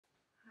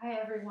Hi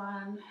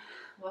everyone,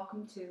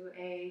 welcome to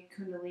a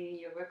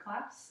Kundalini yoga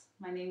class.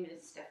 My name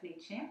is Stephanie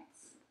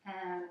Chance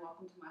and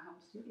welcome to my home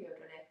studio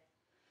today.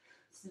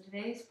 So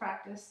today's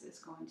practice is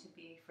going to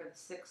be for the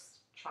 6th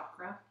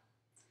chakra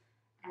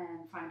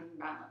and finding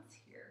balance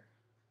here,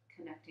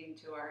 connecting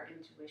to our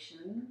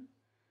intuition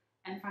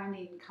and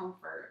finding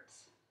comfort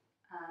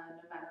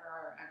no matter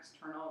our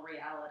external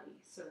reality.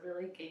 So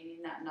really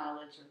gaining that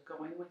knowledge of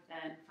going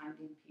within,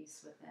 finding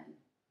peace within,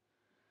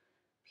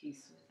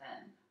 peace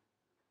within.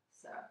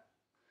 So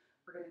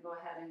we're going to go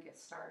ahead and get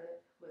started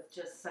with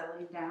just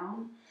settling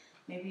down.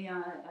 Maybe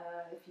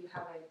if you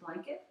have a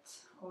blanket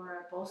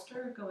or a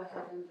bolster, go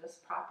ahead and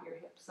just prop your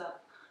hips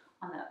up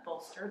on that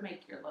bolster.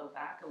 Make your low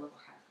back a little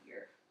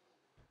happier.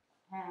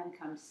 And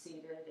come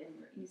seated in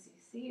your easy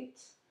seat.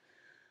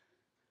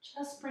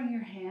 Just bring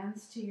your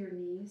hands to your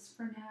knees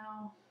for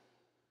now.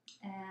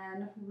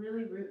 And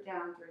really root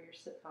down through your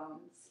sit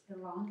bones.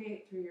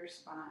 Elongate through your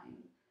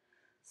spine.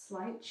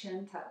 Slight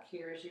chin tuck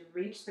here as you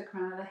reach the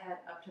crown of the head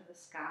up to the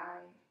sky.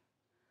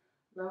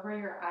 Lower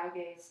your eye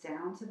gaze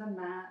down to the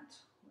mat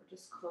or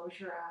just close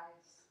your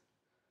eyes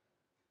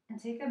and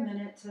take a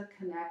minute to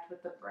connect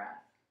with the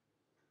breath.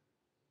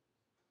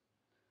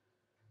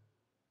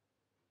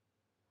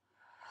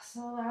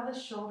 So allow the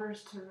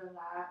shoulders to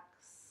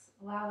relax,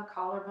 allow the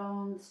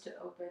collarbones to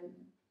open.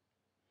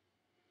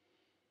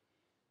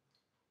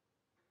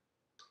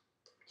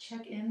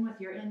 Check in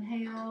with your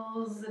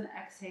inhales and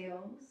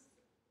exhales,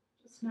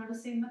 just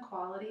noticing the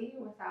quality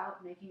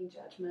without making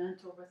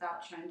judgment or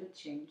without trying to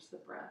change the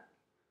breath.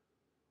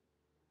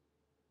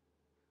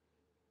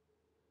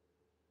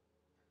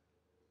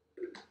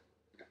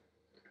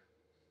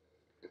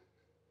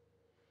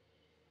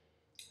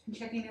 And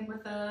checking in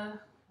with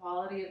the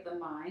quality of the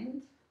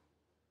mind,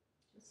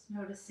 just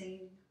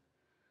noticing,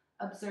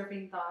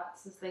 observing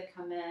thoughts as they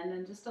come in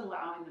and just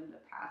allowing them to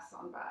pass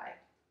on by.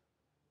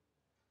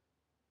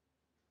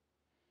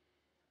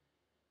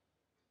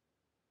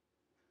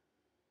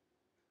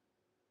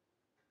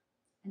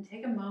 And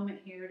take a moment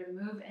here to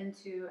move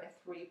into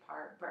a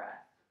 3-part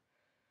breath.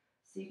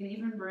 So you can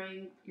even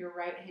bring your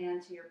right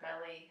hand to your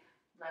belly,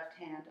 left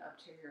hand up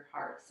to your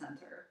heart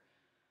center.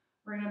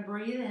 We're going to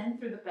breathe in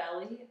through the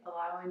belly,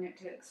 allowing it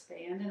to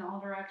expand in all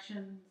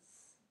directions.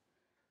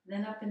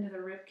 Then up into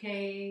the rib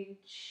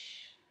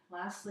cage.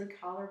 Lastly,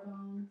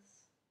 collarbones.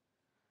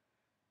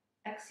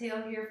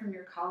 Exhale here from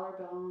your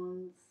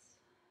collarbones,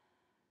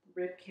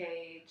 rib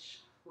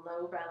cage,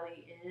 low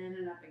belly in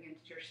and up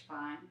against your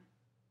spine.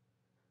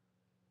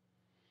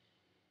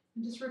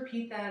 And just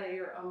repeat that at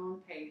your own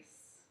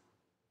pace.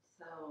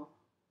 So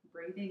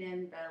breathing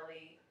in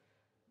belly,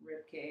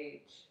 rib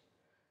cage,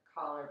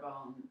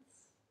 collarbones.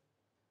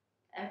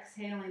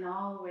 Exhaling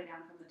all the way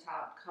down from the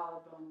top,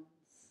 collarbones,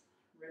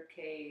 rib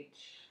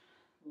cage,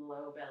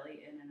 low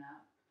belly in and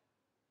up.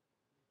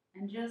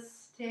 And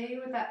just stay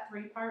with that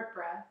 3-part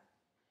breath.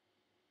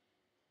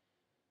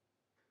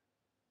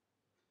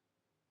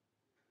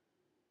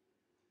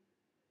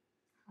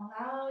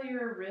 Allow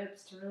your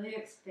ribs to really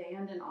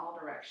expand in all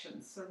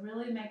directions. So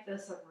really make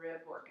this a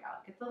rib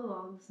workout. Get the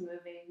lungs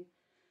moving.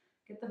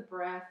 Get the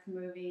breath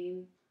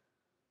moving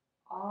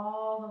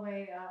all the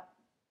way up.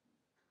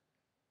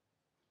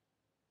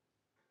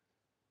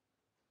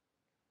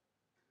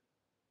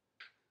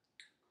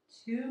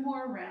 Two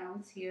more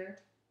rounds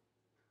here.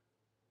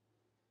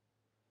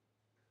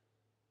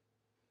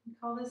 We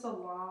call this a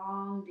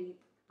long, deep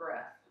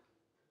breath.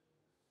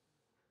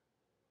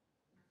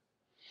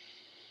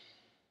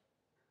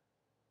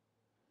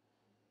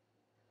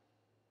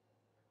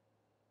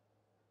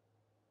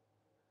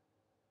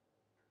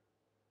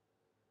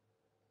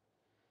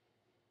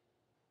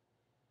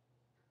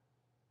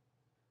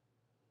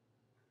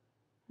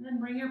 And then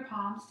bring your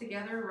palms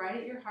together right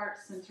at your heart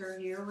center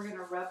here. We're going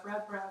to rub,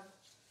 rub, rub,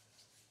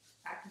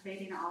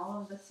 activating all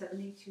of the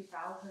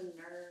 72,000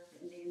 nerve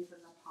endings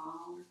in the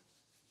palm.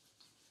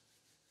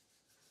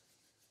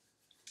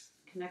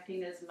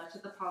 Connecting as much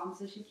of the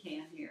palms as you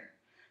can here.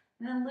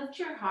 And then lift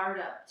your heart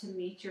up to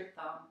meet your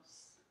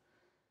thumbs.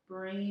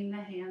 Bringing the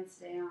hands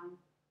down,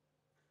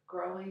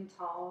 growing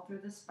tall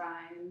through the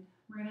spine.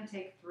 We're going to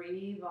take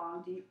 3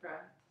 long, deep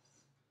breaths.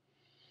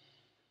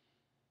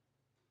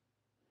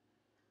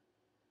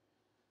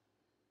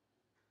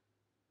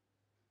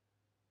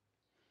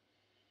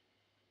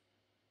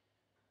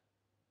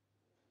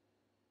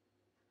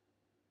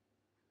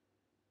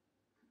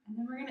 And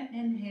then we're going to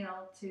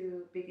inhale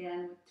to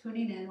begin with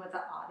tuning in with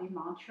the Adi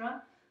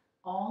mantra.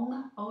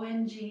 Ong,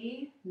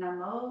 O-N-G,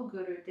 Namo,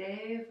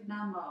 Gurudev,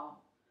 Namo.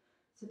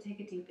 So take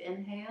a deep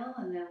inhale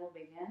and then we'll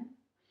begin.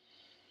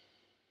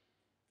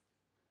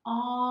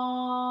 Ong,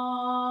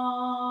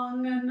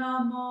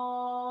 Namo,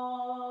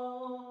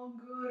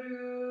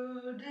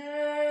 Gurudev,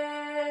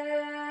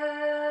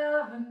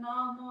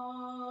 Namo.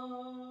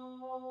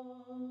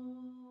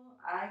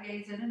 Eye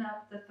gaze in and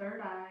up, the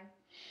third eye.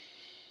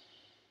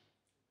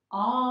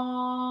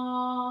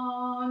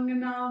 Ong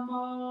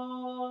Namo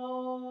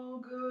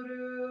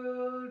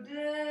Gurudev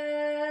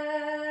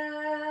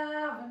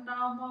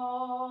Namo.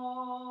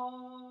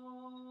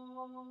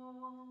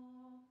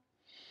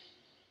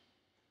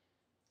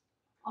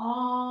 Om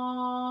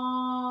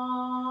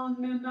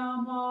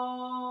Namo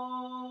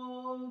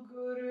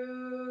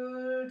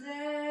Guru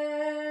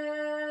Dev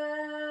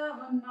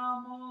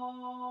Namo.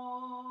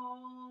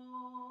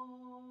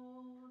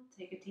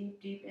 Take a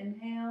deep, deep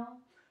inhale.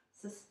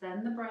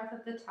 Suspend the breath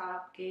at the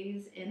top.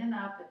 Gaze in and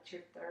up at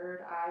your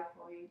third eye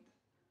point.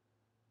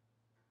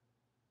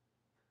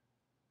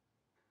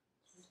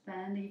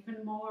 Suspend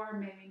even more,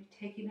 maybe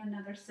taking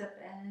another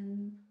sip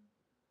in.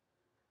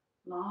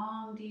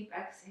 Long, deep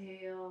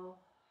exhale.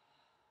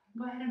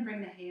 Go ahead and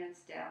bring the hands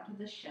down to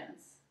the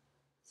shins.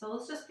 So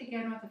let's just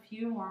begin with a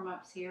few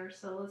warm-ups here.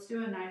 So let's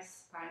do a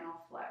nice spinal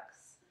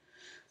flex.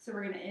 So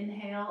we're going to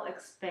inhale,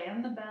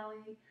 expand the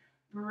belly,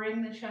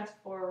 bring the chest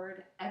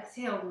forward,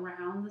 exhale,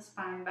 round the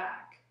spine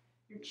back.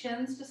 Your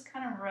chin's just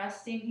kind of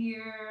resting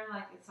here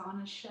like it's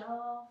on a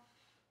shelf,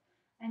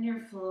 and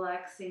you're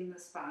flexing the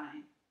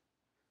spine.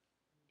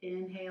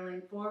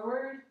 Inhaling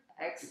forward,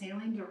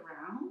 exhaling to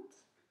round.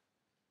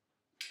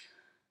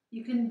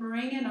 You can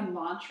bring in a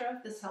mantra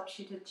if this helps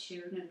you to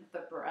tune in with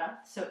the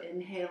breath. So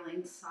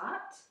inhaling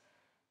Sat,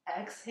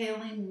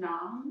 exhaling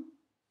Nam.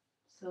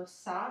 So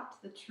Sat,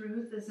 the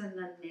truth is in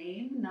the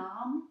name.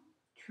 Nam,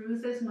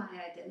 truth is my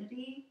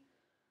identity,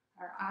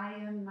 or I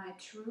am my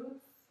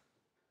truth.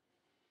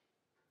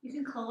 You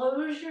can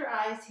close your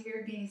eyes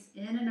here, gaze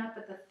in and up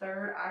at the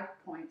third eye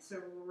point.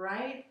 So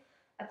right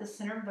at the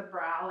center of the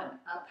brow and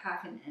up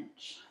 1/2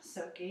 inch.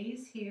 So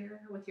gaze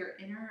here with your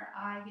inner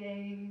eye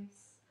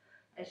gaze.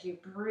 As you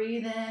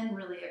breathe in,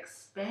 really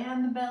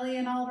expand the belly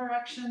in all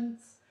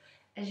directions.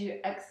 As you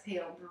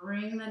exhale,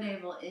 bring the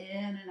navel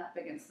in and up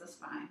against the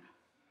spine.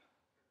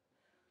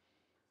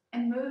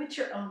 And move at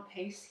your own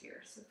pace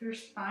here. So if your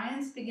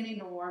spine's beginning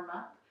to warm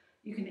up,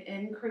 you can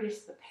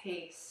increase the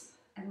pace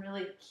and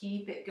really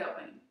keep it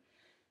going.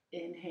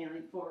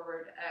 Inhaling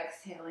forward,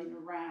 exhaling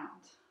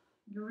around.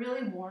 You're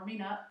really warming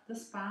up the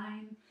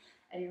spine,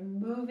 and you're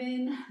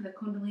moving the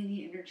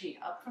Kundalini energy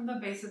up from the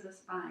base of the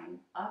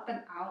spine, up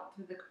and out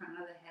through the crown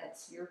of the head.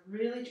 So you're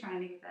really trying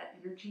to get that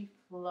energy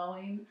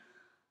flowing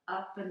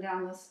up and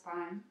down the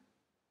spine.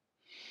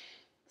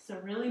 So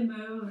really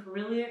move,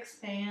 really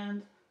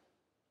expand.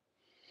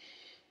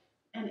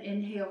 And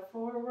inhale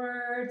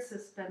forward,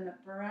 suspend the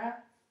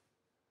breath.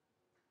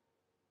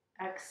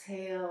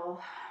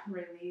 Exhale,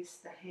 release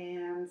the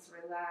hands,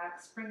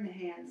 relax, bring the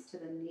hands to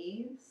the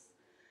knees.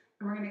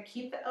 And we're going to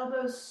keep the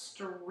elbows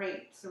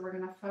straight. So we're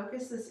going to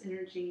focus this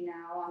energy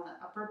now on the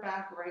upper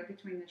back, right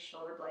between the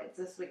shoulder blades.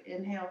 As we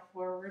inhale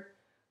forward,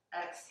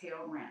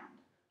 exhale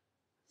round.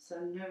 So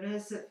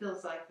notice it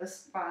feels like the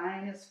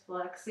spine is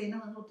flexing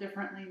a little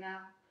differently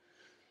now.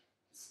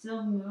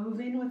 Still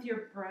moving with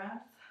your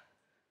breath.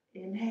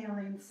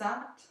 Inhaling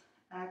Sat,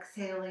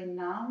 exhaling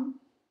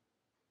Nam.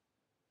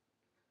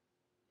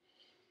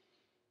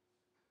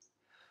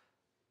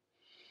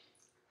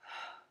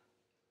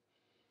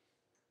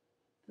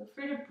 Feel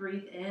free to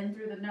breathe in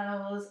through the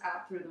nose,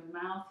 out through the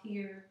mouth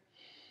here.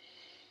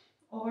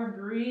 Or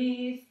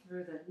breathe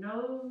through the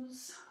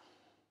nose.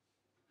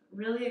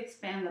 Really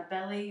expand the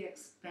belly,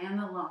 expand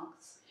the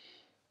lungs.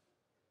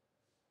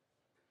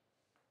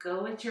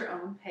 Go at your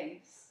own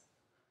pace.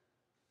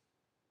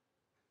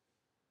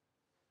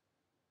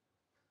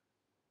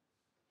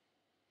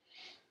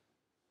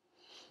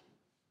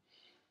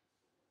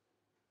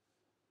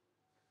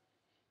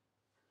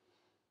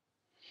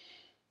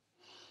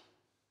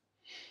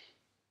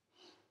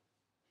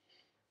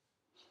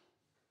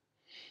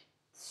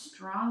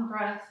 Strong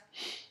breath.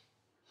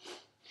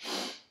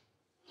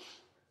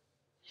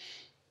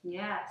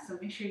 Yeah, so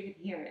make sure you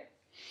can hear it.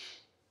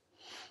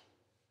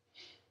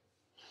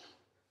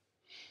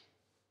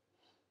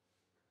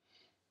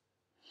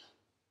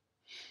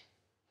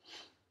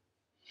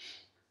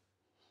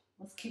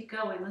 Let's keep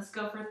going. Let's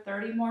go for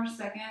 30 more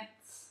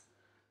seconds.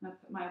 I'm going to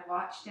put my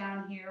watch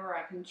down here where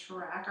I can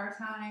track our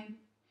time.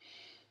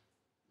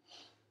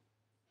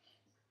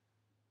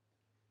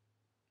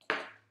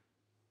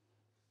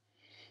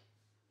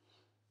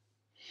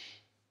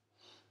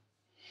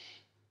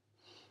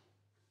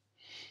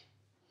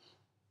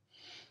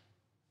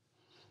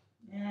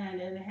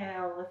 And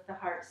inhale, lift the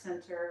heart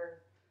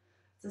center.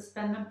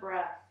 Suspend the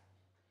breath.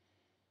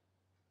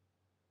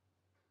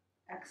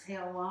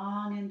 Exhale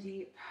long and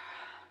deep.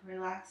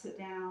 Relax it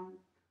down.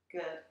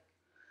 Good.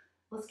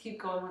 Let's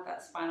keep going with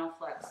that spinal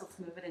flex. Let's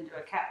move it into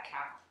a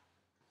cat-cow.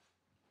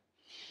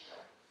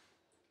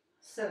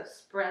 So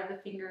spread the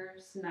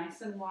fingers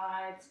nice and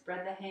wide.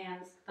 Spread the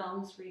hands,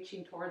 thumbs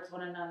reaching towards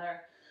one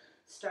another.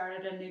 Start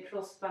at a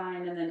neutral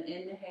spine and then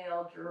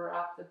inhale,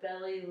 drop the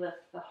belly,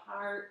 lift the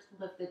heart,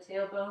 lift the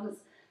tailbones.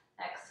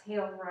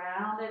 Exhale,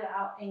 round it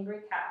out, angry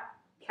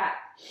cat.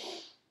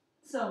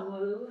 So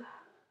move.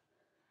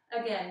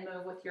 Again,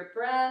 move with your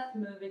breath,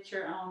 move at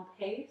your own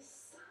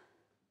pace.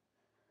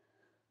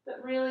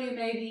 But really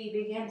maybe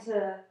begin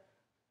to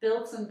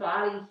build some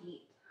body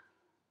heat.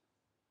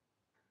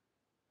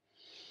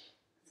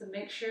 So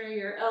make sure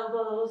your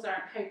elbows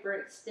aren't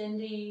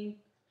hyperextending.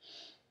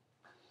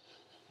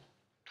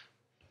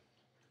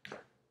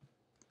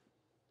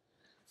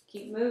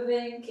 Keep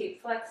moving,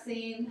 keep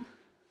flexing.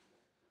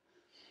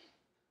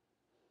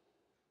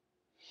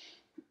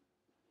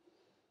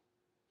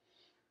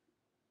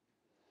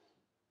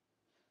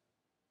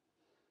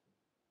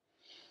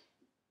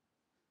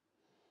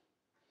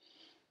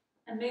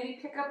 And maybe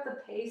pick up the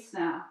pace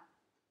now.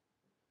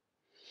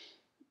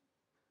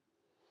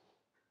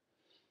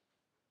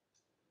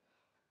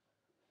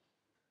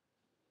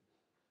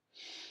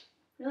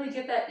 Really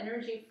get that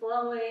energy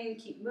flowing,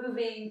 keep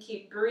moving,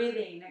 keep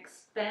breathing,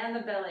 expand the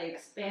belly,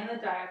 expand the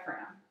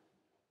diaphragm.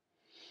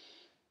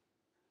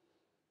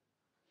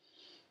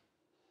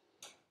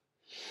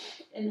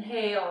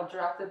 Inhale,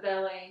 drop the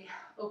belly,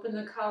 open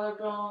the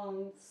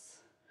collarbones,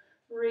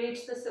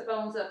 reach the sit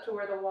bones up to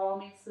where the wall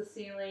meets the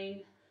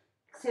ceiling.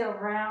 Exhale,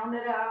 round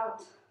it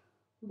out,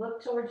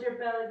 look towards your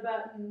belly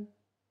button.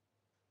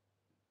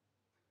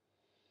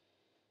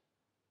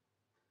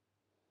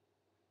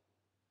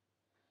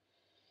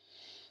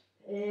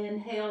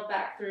 Inhale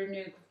back through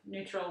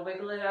neutral,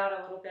 wiggle it out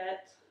a little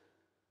bit.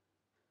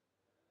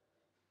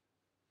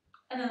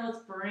 And then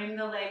let's bring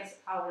the legs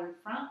out in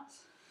front.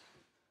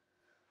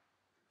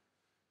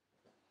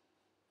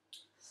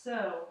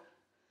 So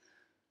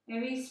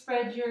maybe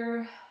spread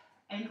your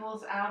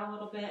ankles out a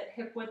little bit,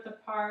 hip width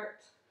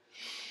apart.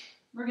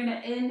 We're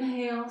gonna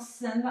inhale,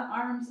 send the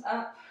arms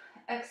up.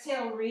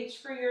 Exhale, reach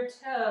for your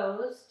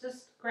toes,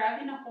 just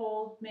grabbing a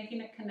hold,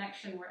 making a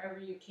connection wherever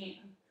you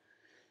can.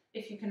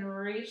 If you can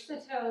reach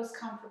the toes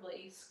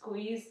comfortably,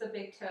 squeeze the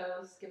big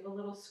toes, give a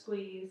little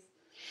squeeze.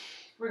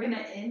 We're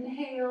gonna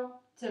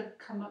inhale to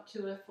come up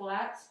to a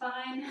flat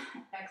spine,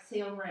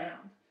 exhale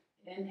round.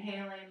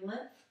 Inhaling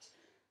lift,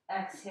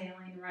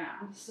 exhaling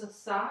round. So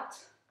Sat,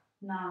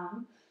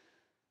 Nam,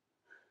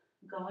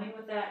 going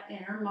with that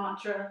inner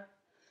mantra.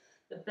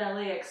 The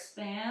belly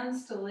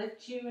expands to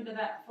lift you into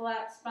that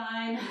flat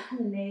spine,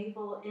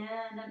 navel in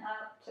and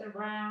up to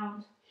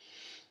round.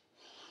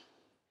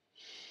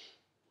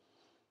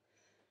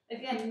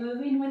 Again,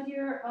 moving with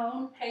your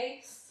own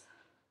pace,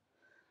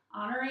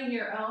 honoring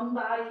your own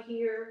body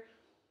here.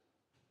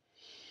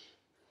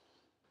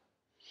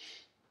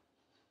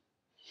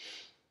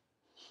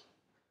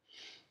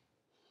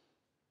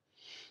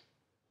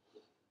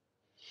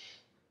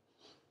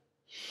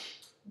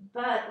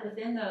 But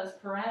within those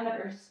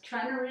parameters,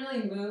 trying to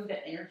really move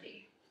the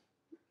energy.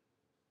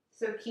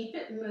 So keep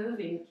it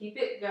moving, keep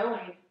it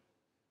going.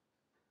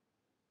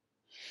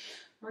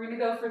 We're going to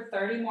go for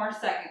 30 more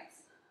seconds.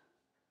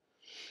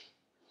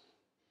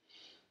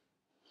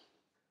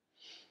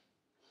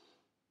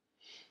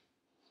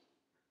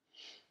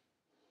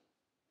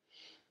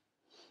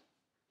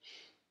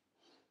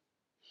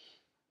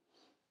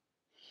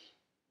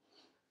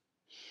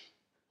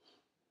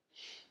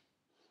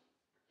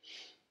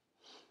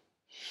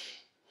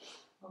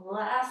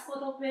 Last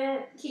little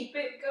bit, keep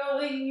it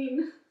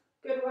going.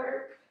 Good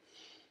work.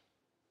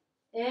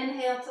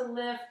 Inhale to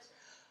lift,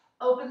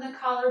 open the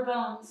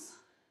collarbones,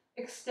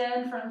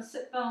 extend from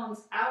sit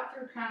bones out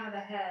through crown of the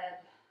head.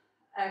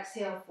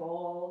 Exhale,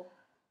 fold.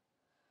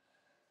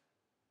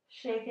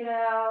 Shake it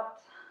out.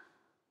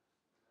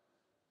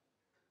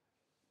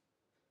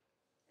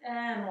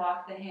 And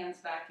walk the hands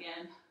back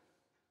in.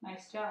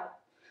 Nice job.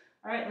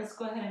 All right, let's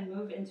go ahead and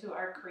move into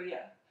our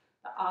Kriya,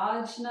 the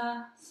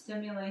Ajna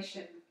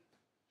stimulation.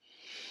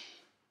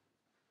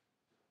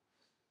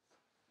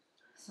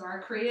 So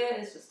our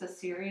Kriya is just a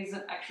series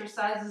of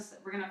exercises that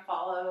we're going to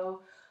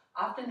follow,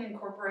 often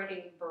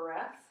incorporating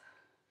breath.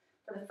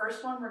 For the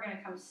first one, we're going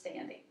to come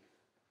standing.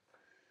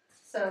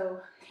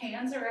 So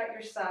hands are at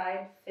your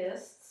side,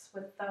 fists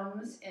with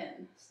thumbs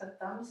in. So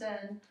thumbs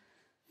in,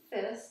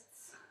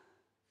 fists.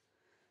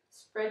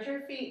 Spread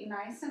your feet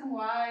nice and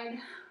wide.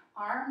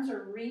 Arms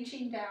are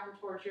reaching down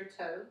towards your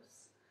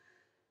toes.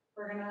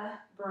 We're going to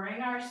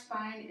bring our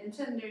spine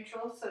into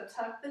neutral, so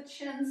tuck the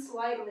chin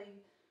slightly.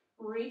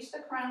 Reach the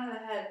crown of the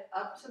head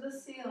up to the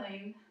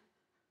ceiling,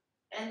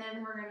 and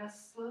then we're going to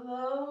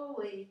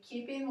slowly,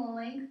 keeping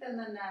length in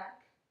the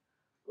neck,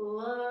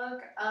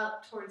 look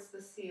up towards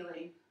the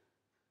ceiling.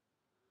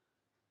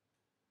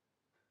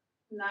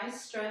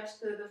 Nice stretch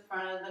through the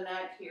front of the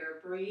neck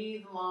here.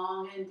 Breathe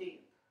long and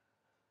deep.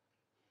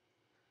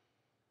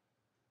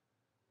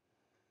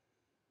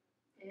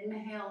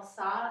 Inhale,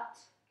 Sat.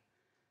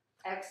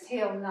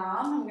 Exhale, Nam.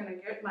 I'm going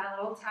to get my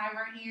little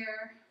timer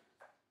here.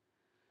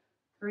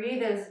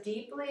 Breathe as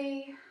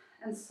deeply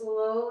and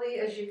slowly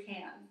as you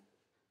can.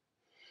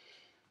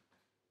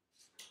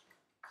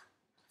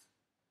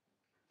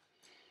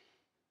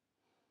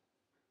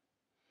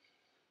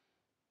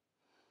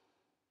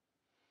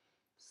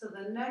 So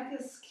the neck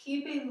is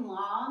keeping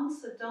long,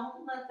 so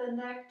don't let the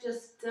neck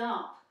just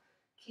dump.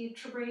 Keep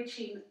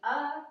reaching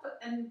up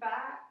and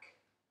back.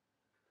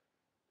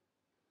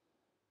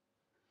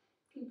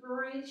 Keep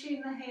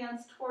reaching the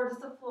hands towards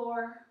the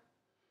floor.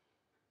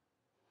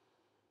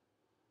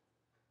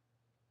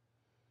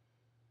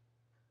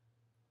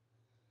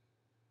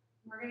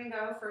 We're going to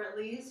go for at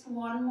least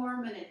 1 more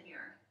minute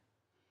here.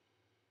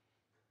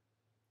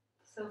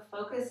 So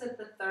focus at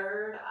the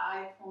third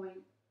eye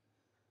point.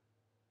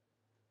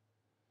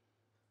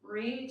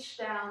 Reach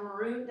down,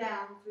 root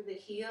down through the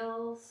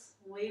heels,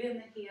 weight in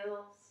the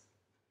heels.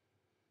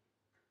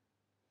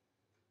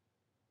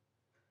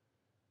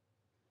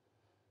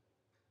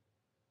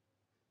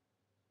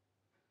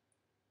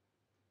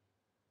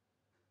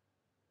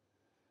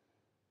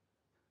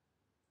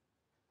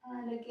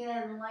 And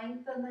again,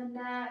 lengthen the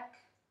neck.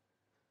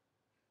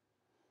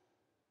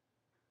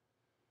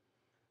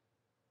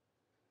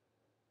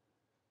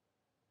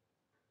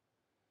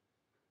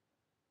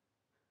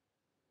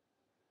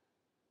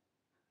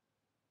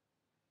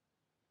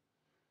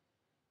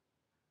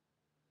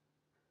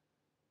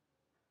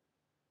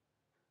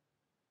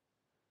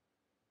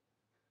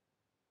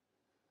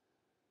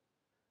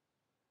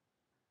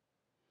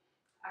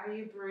 Are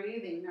you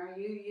breathing? Are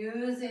you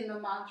using the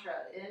mantra?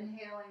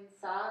 Inhaling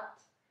Sat,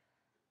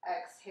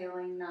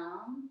 exhaling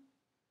Nam.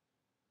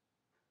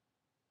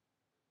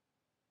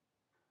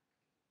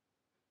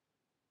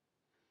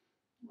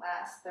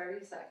 Last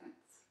 30 seconds.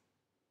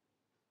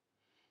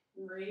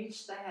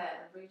 Reach the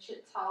head, reach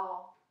it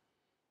tall,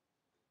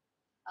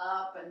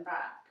 up and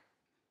back.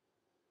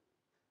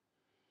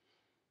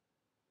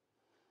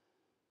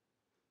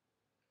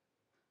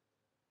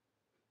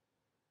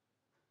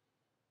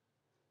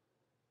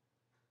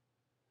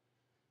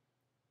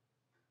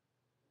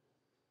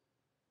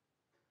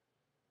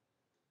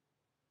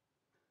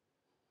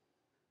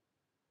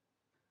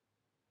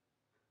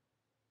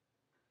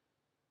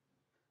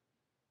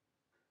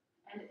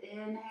 And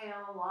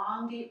inhale,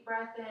 long deep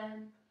breath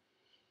in.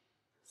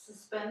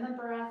 Suspend the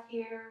breath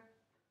here.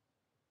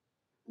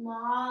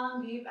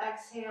 Long deep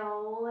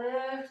exhale.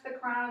 Lift the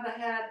crown of the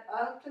head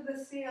up to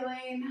the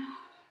ceiling.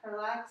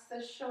 Relax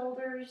the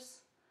shoulders.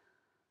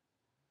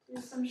 Do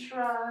some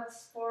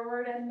shrugs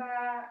forward and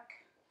back.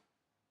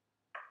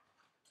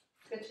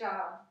 Good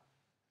job.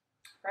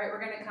 Right,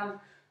 we're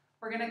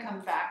gonna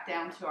come back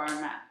down to our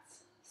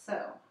mats.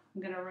 So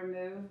I'm gonna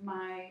remove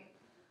my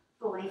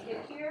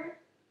blanket here.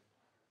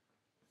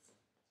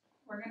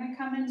 We're gonna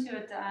come into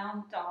a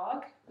down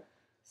dog.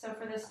 So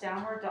for this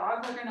downward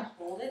dog, we're gonna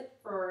hold it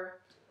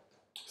for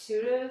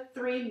 2 to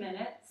 3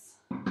 minutes.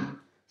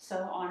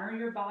 So honor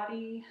your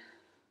body.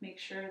 Make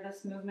sure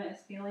this movement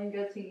is feeling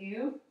good to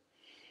you.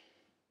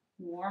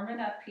 Warm it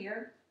up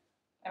here.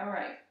 All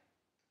right.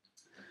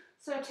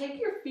 So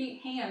take your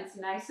hands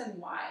nice and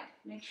wide.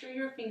 Make sure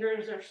your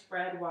fingers are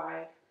spread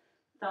wide.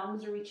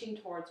 Thumbs reaching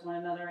towards one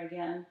another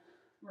again.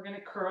 We're going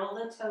to curl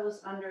the toes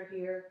under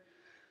here.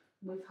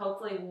 We've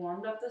hopefully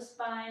warmed up the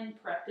spine,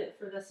 prepped it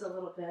for this a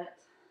little bit.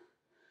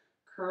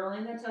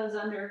 Curling the toes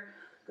under.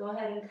 Go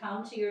ahead and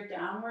come to your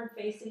downward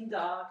facing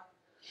dog.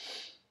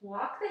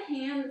 Walk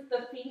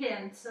the feet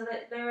in so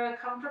that they're a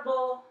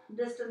comfortable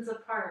distance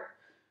apart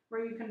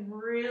where you can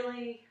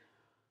really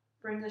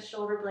bring the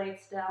shoulder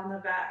blades down the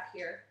back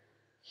here.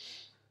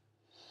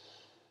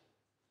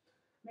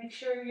 Make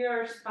sure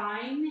your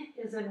spine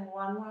is in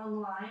one long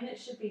line. It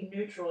should be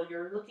neutral.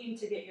 You're looking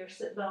to get your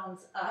sit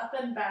bones up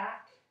and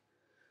back.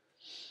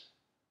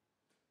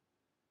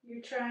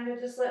 You're trying to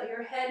just let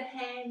your head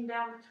hang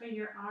down between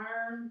your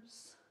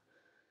arms.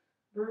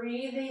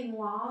 Breathing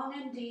long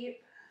and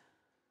deep.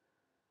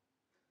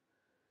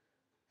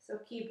 So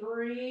keep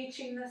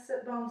reaching the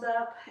sit bones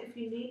up. If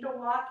you need to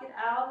walk it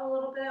out a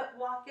little bit,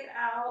 walk it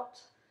out.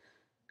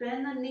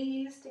 Bend the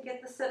knees to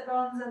get the sit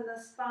bones and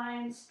the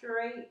spine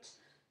straight.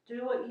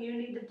 Do what you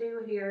need to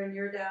do here in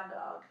your down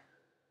dog.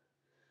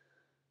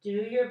 Do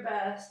your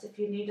best. If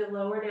you need to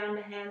lower down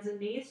to hands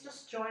and knees,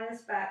 just join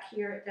us back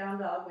here at down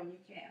dog when you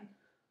can.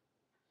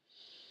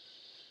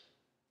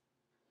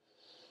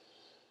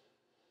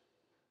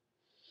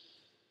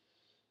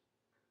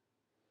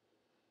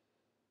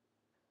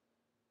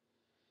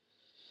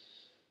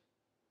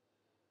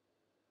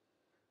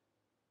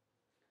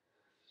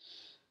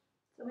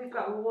 So we've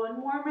got 1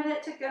 more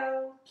minute to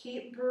go.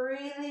 Keep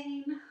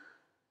breathing.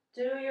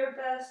 Do your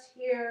best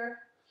here.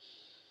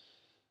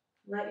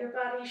 Let your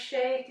body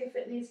shake if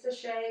it needs to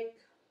shake.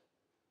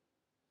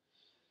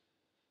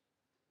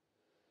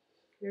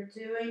 You're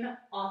doing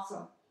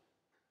awesome.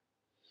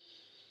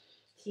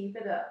 Keep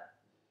it up.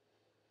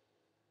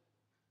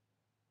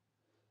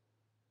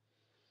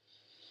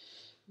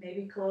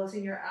 Maybe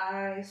closing your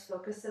eyes,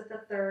 focus at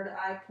the third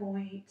eye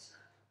point.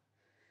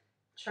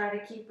 Try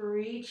to keep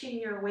reaching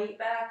your weight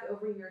back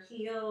over your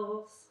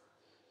heels.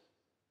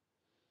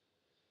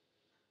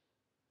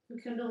 In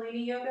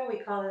Kundalini yoga, we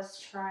call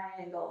this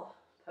triangle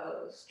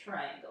pose,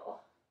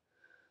 triangle.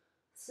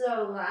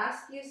 So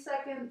last few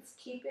seconds,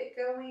 keep it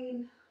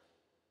going.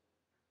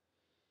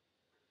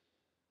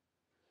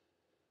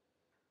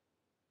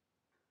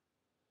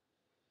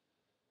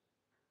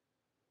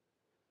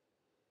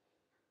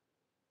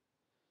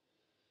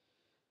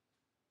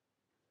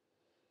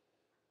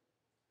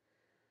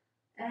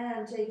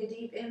 And take a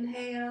deep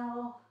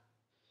inhale.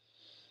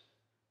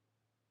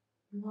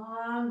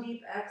 Long,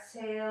 deep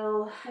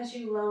exhale as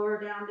you lower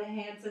down to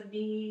hands and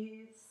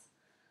knees.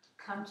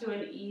 Come to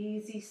an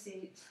easy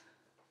seat.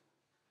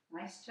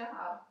 Nice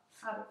job.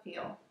 How'd it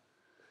feel?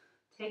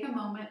 Take a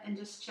moment and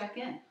just check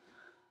in.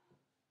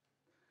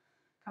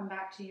 Come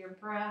back to your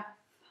breath.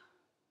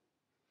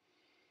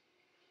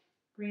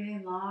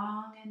 Breathing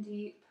long and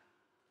deep.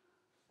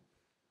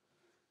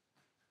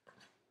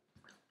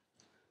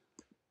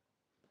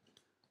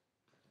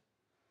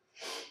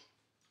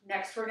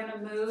 Next, we're going to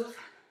move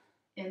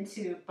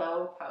into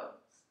bow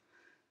pose.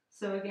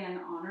 So again,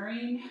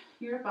 honoring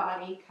your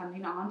body,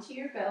 coming onto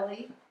your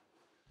belly.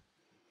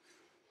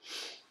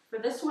 For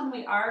this one,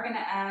 we are going to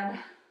add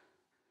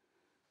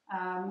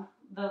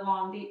the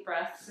long, deep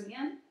breaths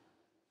again.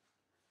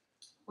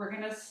 We're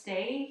going to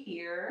stay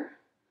here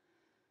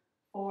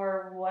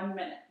for 1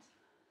 minute.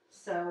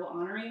 So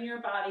honoring your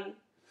body.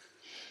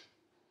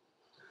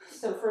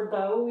 So for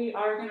bow, we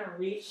are going to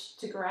reach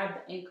to grab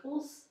the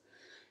ankles.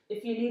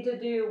 If you need to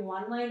do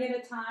one leg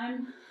at a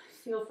time,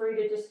 feel free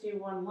to just do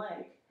one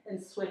leg and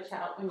switch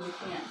out when you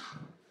can.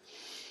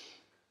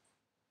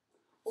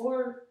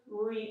 Or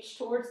reach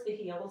towards the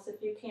heels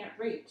if you can't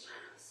reach.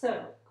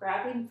 So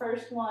grabbing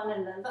first one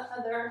and then the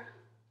other.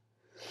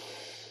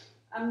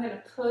 I'm going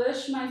to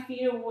push my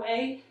feet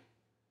away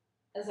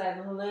as I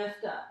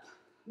lift up.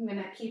 I'm going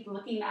to keep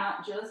looking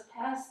out just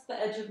past the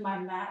edge of my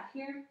mat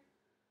here.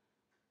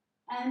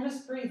 And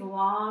just breathe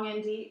long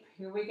and deep.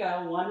 Here we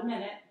go, 1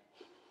 minute.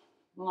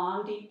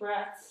 Long, deep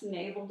breaths,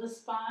 navel to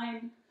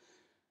spine.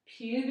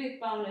 Pubic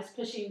bone is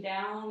pushing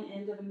down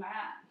into the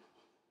mat.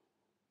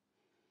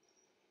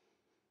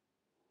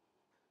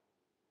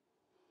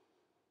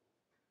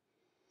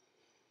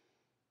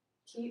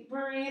 Keep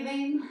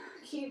breathing.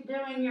 Keep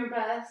doing your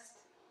best.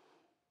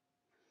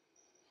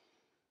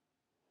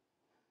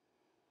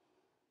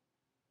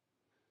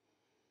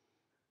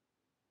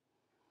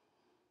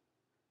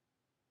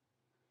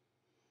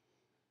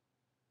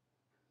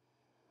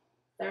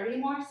 Thirty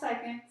more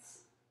seconds.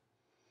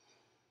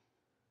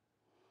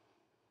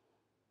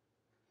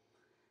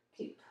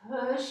 Keep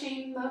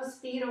pushing those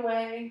feet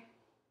away.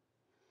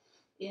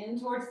 In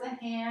towards the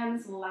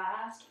hands.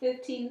 Last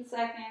 15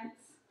 seconds.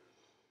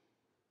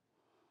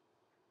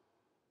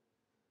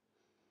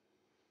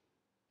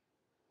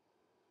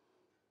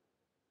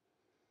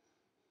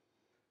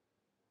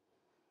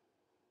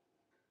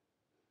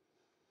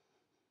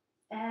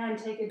 And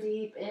take a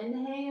deep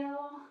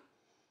inhale.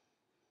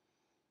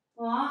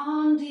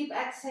 Long, deep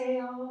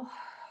exhale.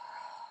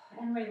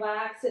 And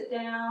relax it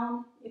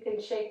down. You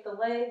can shake the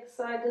legs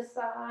side to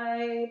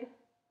side.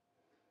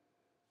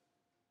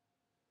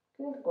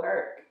 Good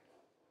work.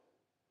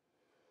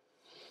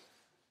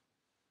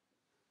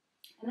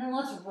 And then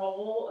let's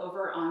roll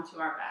over onto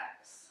our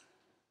backs.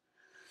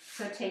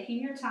 So taking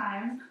your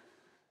time.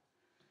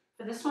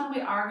 For this one,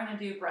 we are going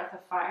to do breath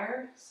of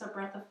fire. So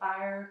breath of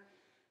fire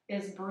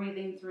is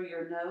breathing through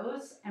your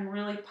nose and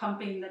really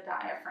pumping the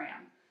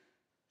diaphragm.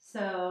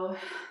 So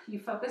you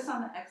focus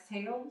on the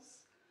exhales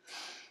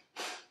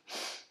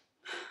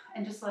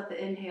and just let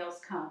the inhales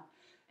come.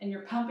 And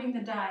you're pumping the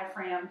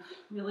diaphragm,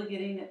 really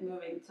getting it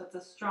moving. So it's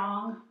a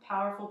strong,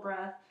 powerful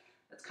breath.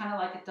 It's kind of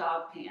like a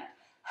dog pant.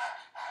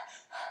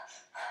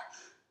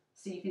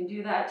 So you can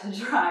do that to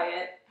dry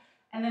it.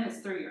 And then it's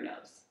through your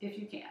nose, if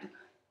you can.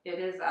 It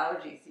is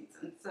allergy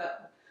season, so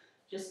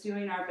just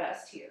doing our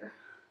best here.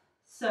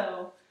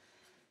 So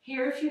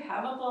here, if you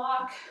have a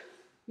block,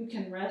 you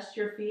can rest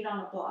your feet on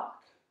a block.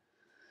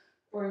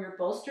 Or your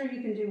bolster,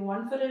 you can do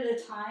 1 foot at a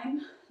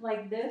time,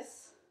 like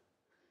this.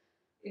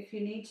 If you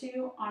need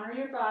to, honor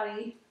your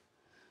body.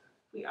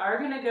 We are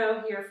going to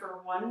go here for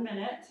 1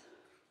 minute.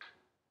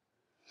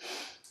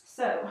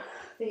 So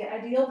the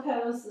ideal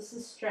pose, this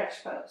is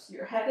stretch pose.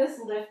 Your head is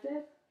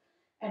lifted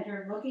and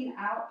you're looking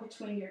out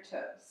between your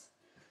toes.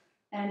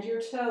 And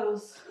your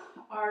toes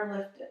are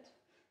lifted.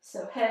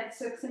 So head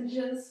 6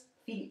 inches,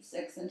 feet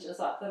 6 inches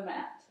off the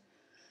mat.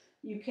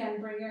 You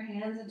can bring your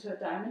hands into a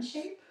diamond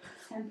shape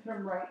and put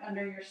them right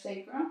under your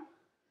sacrum,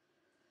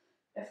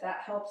 if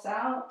that helps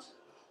out.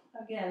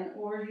 Again,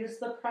 or use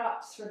the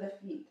props for the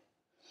feet.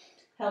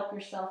 Help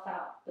yourself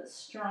out. But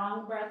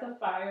strong breath of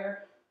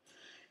fire.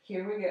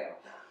 Here we go.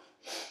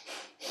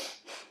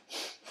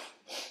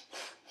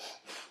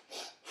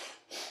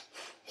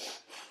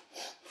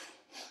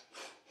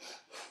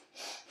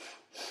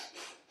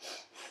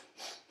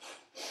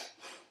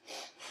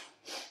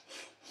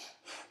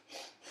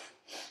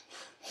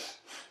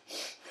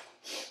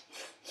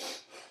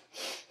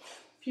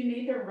 If you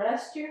need to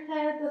rest your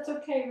head, that's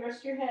okay.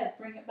 Rest your head.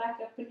 Bring it back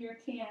up when you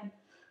can.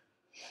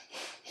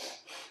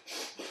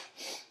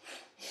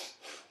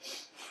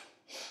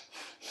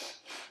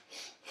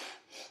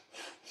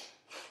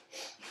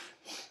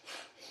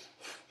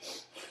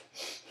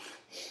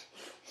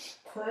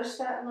 Push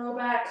that low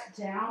back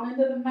down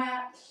into the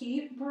mat.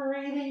 Keep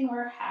breathing.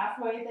 We're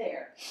halfway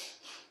there.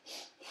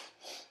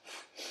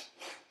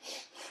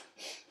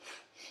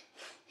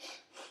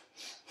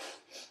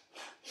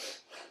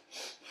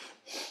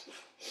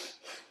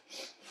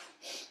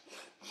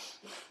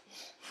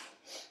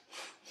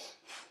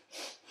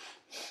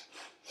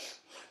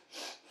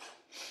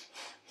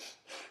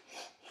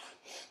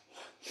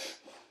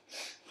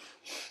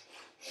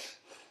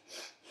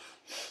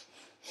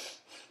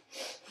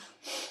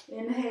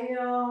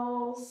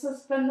 Inhale,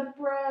 suspend the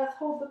breath,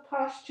 hold the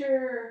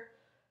posture.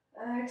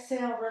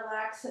 Exhale,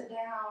 relax it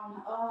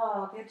down.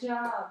 Oh, good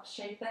job.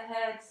 Shake the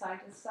head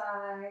side to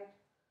side.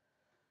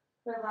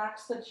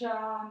 Relax the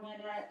jaw a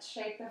minute.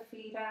 Shake the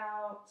feet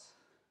out.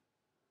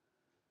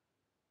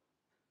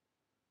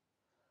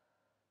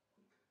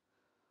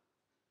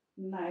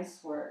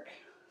 Nice work.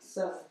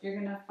 So you're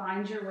going to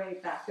find your way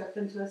back up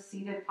into a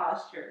seated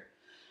posture.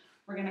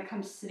 We're going to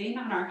come sitting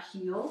on our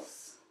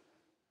heels.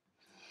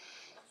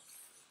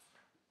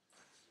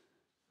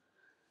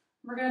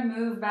 We're going to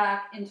move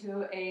back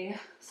into a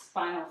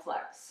spinal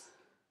flex.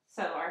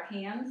 So our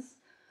hands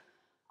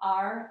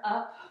are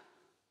up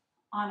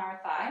on our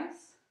thighs.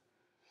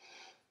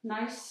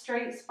 Nice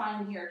straight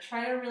spine here.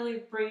 Try to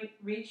really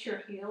reach your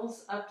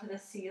heels up to the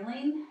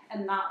ceiling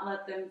and not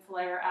let them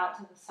flare out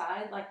to the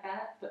side like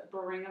that, but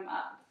bring them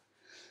up.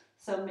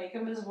 So make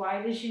them as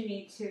wide as you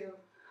need to.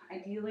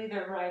 Ideally,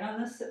 they're right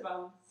on the sit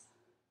bones.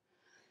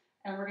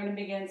 And we're going to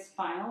begin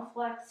spinal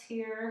flex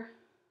here.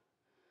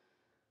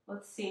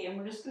 Let's see, and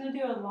we're just going to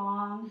do a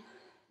long,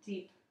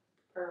 deep,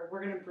 or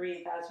we're going to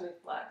breathe as we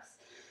flex.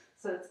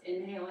 So it's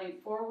inhaling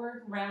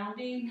forward,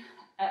 rounding,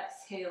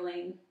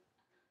 exhaling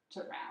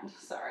to round.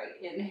 Sorry,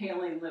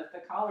 inhaling, lift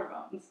the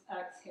collarbones,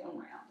 exhale,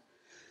 round.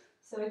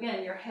 So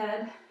again, your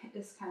head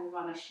is kind of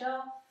on a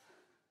shelf.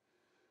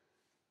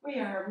 We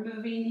are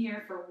moving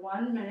here for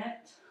 1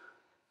 minute.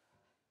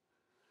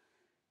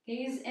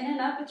 Gaze in and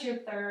up at your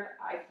third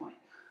eye point.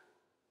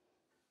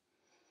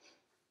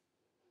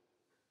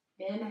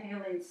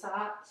 Inhaling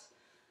Sat,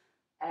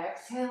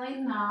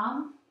 exhaling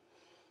Nam.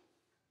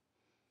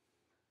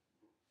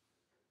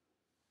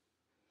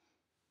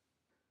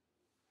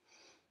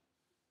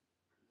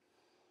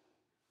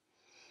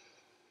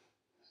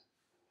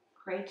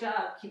 Great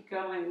job, keep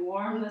going,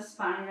 warm the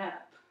spine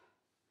up.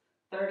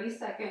 30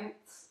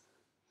 seconds.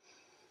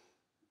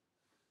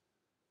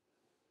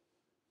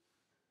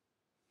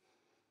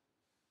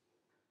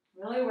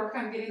 Really work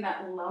on getting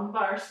that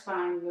lumbar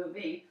spine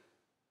moving.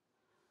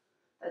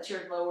 That's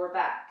your lower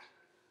back.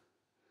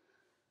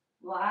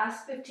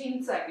 Last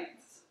 15 seconds.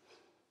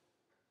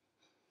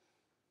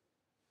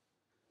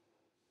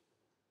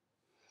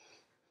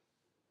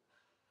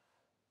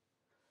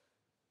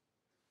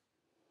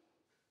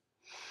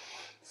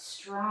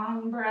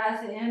 Strong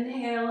breath,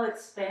 inhale,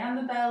 expand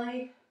the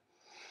belly.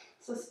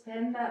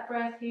 Suspend that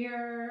breath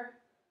here.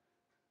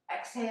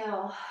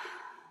 Exhale,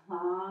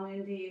 long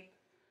and deep.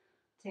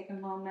 Take a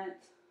moment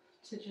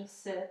to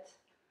just sit.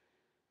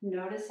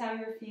 Notice how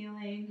you're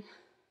feeling.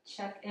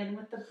 Check in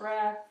with the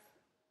breath.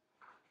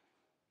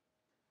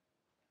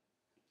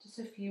 Just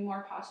a few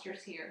more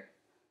postures here.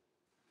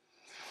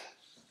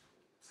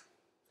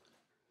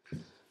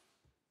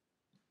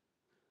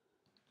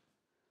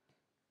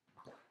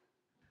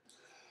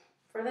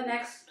 For the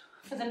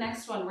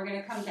next one, we're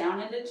going to come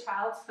down into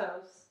child's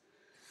pose.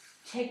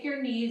 Take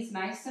your knees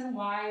nice and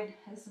wide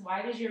as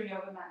your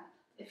yoga mat.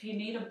 If you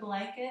need a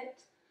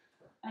blanket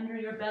under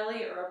your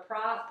belly or a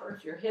prop, or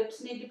if your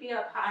hips need to be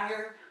up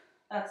higher,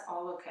 that's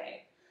all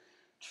okay.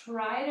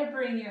 Try to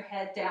bring your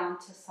head down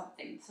to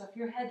something. So if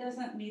your head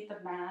doesn't meet the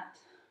mat,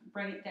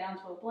 bring it down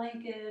to a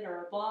blanket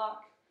or a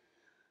block.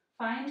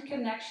 Find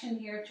connection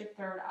here at your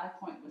third eye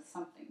point with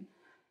something.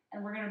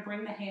 And we're going to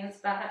bring the hands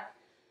back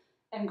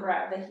and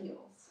grab the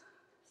heels.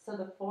 So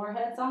the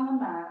forehead's on the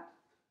mat.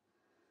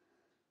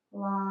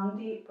 Long,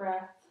 deep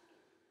breath.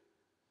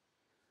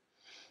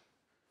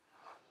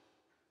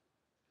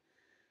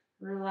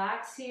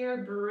 Relax here,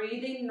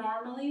 breathing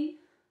normally.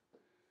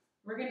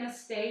 We're going to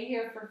stay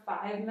here for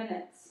 5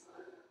 minutes.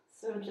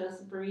 So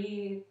just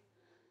breathe.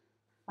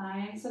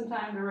 Find some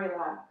time to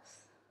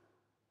relax.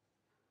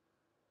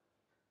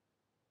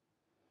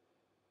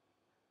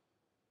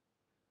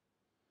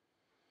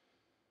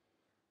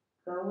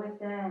 Go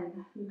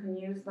within. You can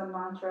use the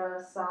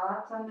mantra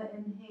Sat on the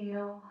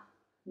inhale,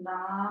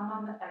 Nam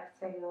on the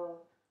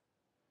exhale.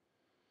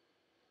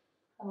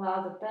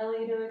 Allow the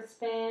belly to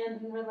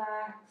expand and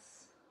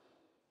relax.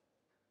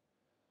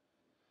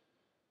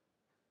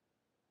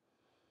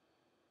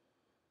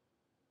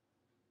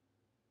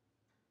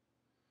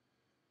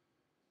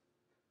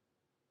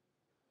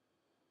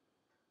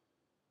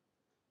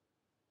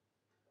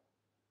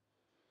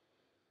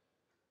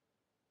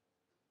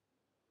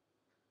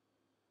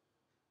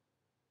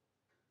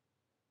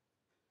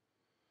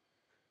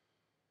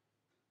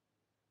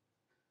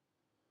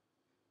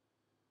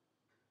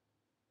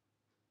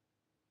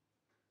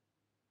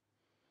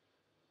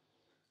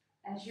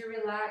 As you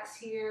relax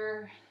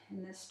here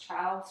in this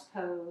child's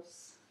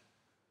pose,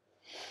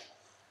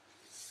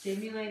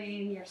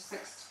 stimulating your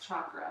 6th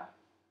chakra.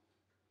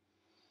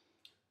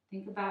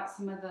 Think about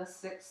some of the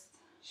 6th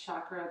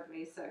chakra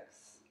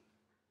basics.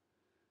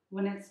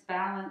 When it's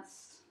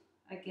balanced,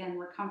 again,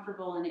 we're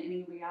comfortable in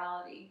any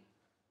reality.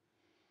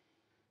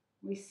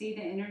 We see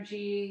the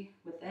energy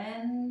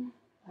within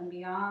and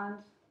beyond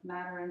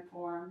matter and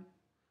form.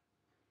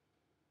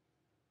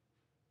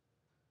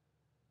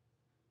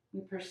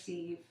 We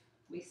perceive,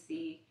 we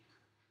see.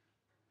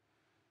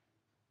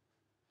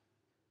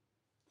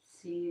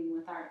 Seeing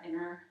with our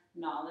inner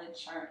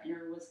knowledge, our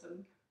inner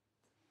wisdom.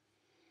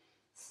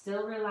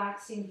 Still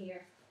relaxing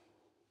here.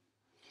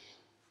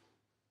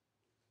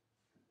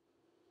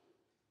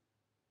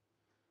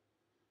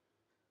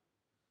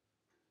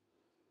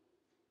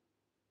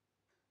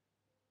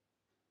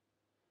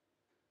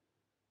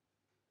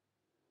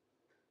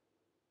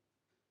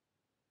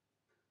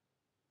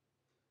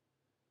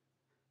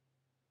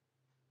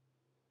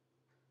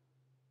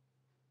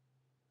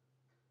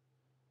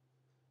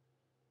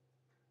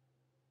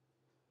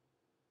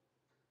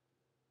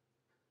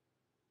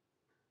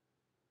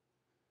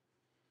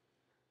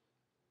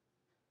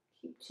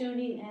 Keep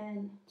tuning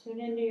in.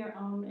 Tune into your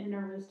own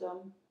inner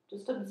wisdom.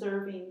 Just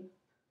observing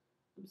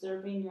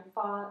your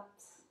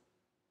thoughts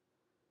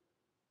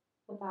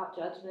without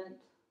judgment.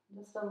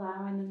 Just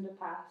allowing them to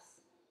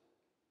pass.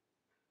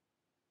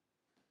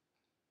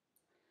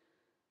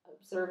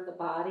 Observe the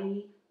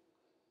body.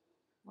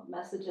 What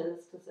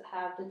messages does it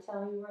have to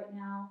tell you right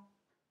now?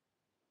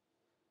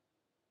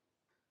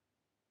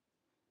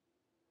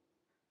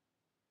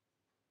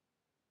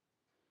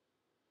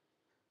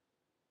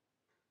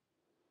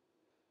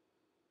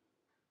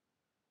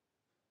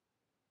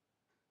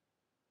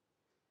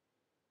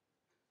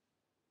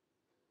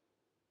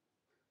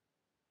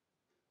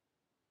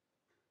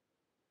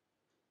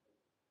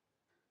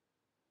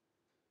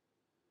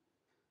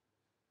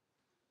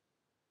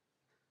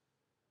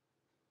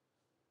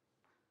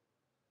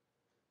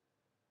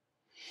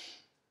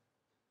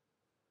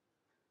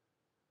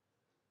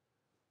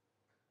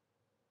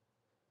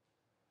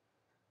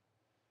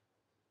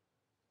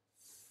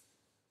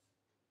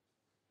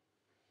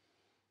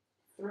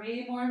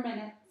 Three more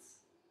minutes.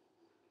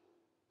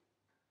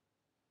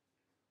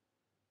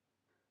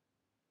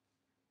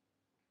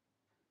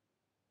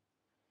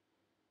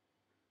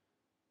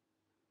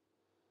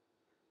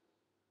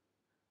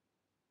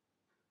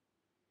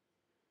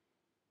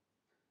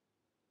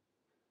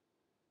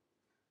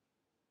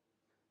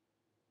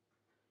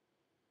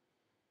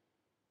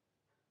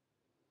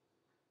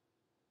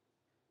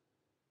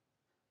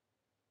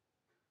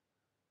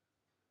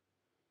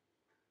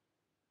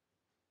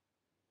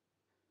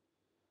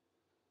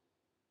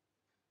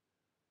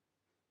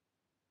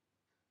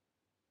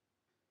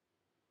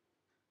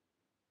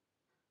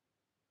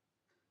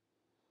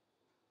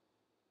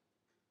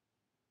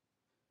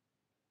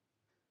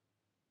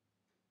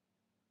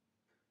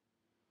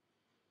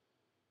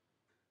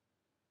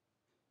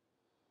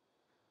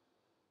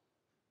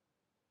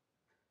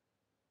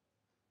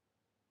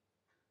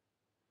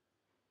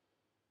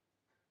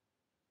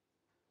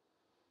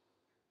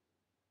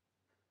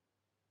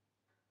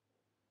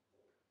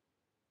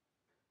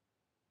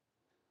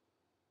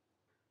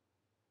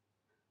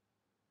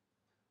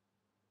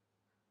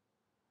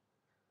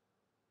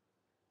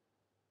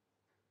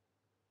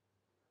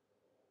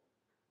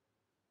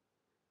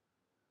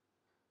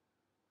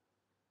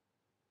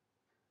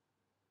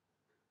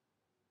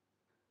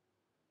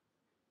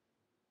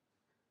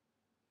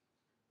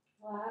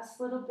 Last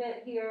little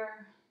bit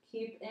here.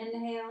 Keep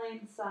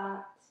inhaling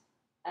Sat,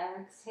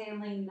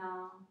 exhaling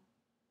Nam.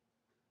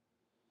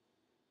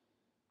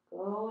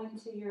 Go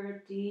into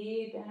your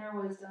deep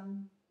inner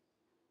wisdom.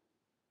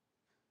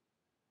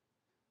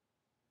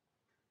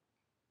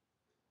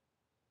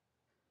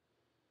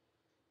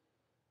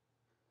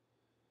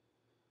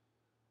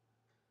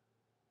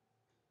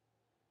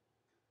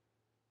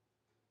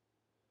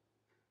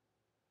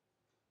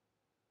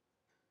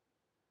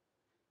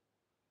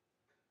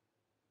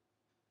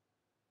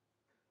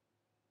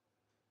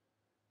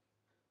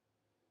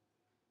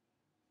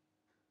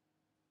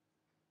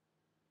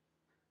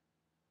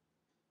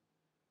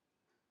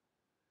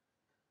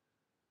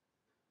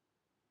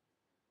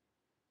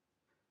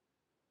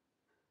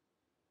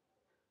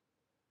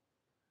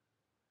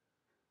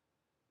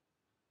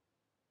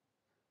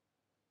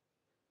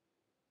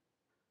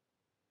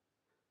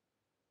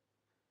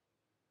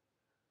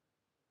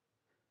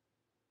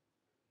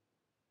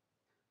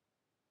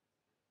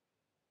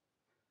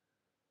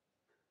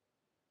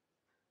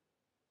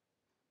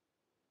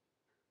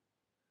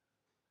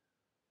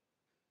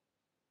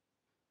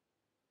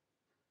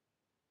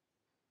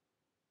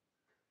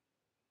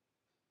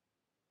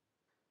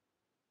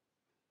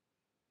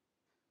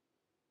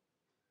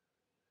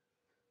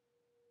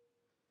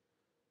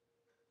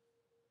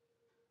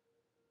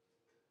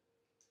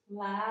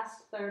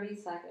 Last 30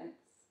 seconds.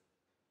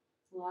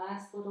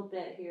 Last little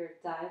bit here.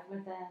 Dive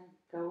within.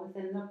 Go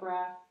within the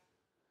breath.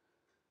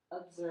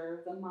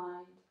 Observe the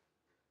mind.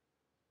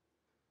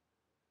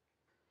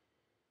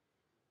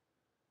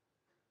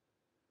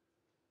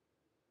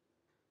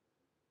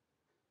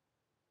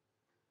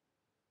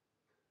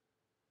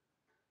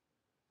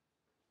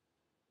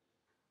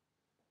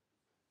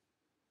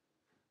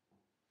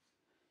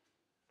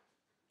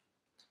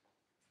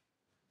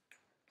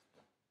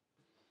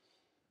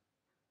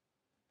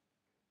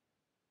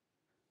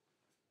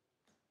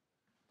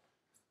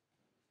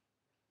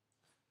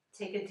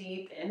 Take a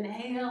deep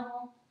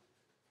inhale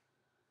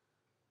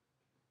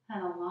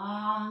and a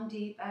long,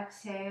 deep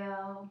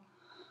exhale.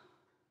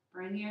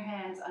 Bring your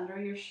hands under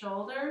your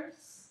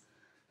shoulders.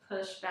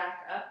 Push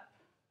back up.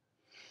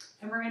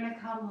 And we're going to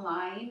come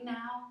lying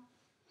now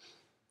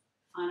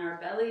on our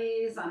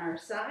bellies, on our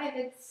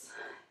sides.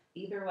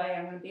 Either way,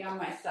 I'm going to be on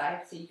my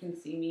side so you can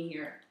see me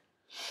here.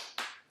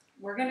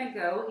 We're going to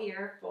go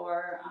here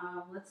for,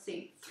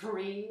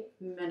 3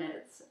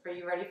 minutes. Are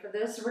you ready for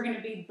this? We're going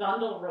to be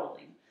bundle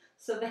rolling.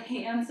 So the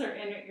hands are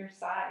in at your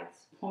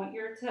sides. Point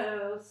your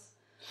toes.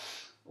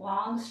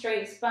 Long,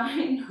 straight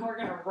spine. We're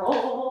going to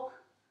roll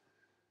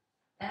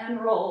and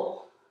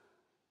roll.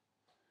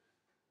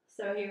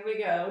 So here we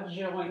go.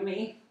 Join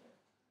me.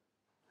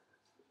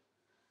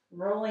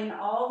 Rolling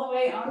all the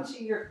way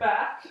onto your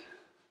back.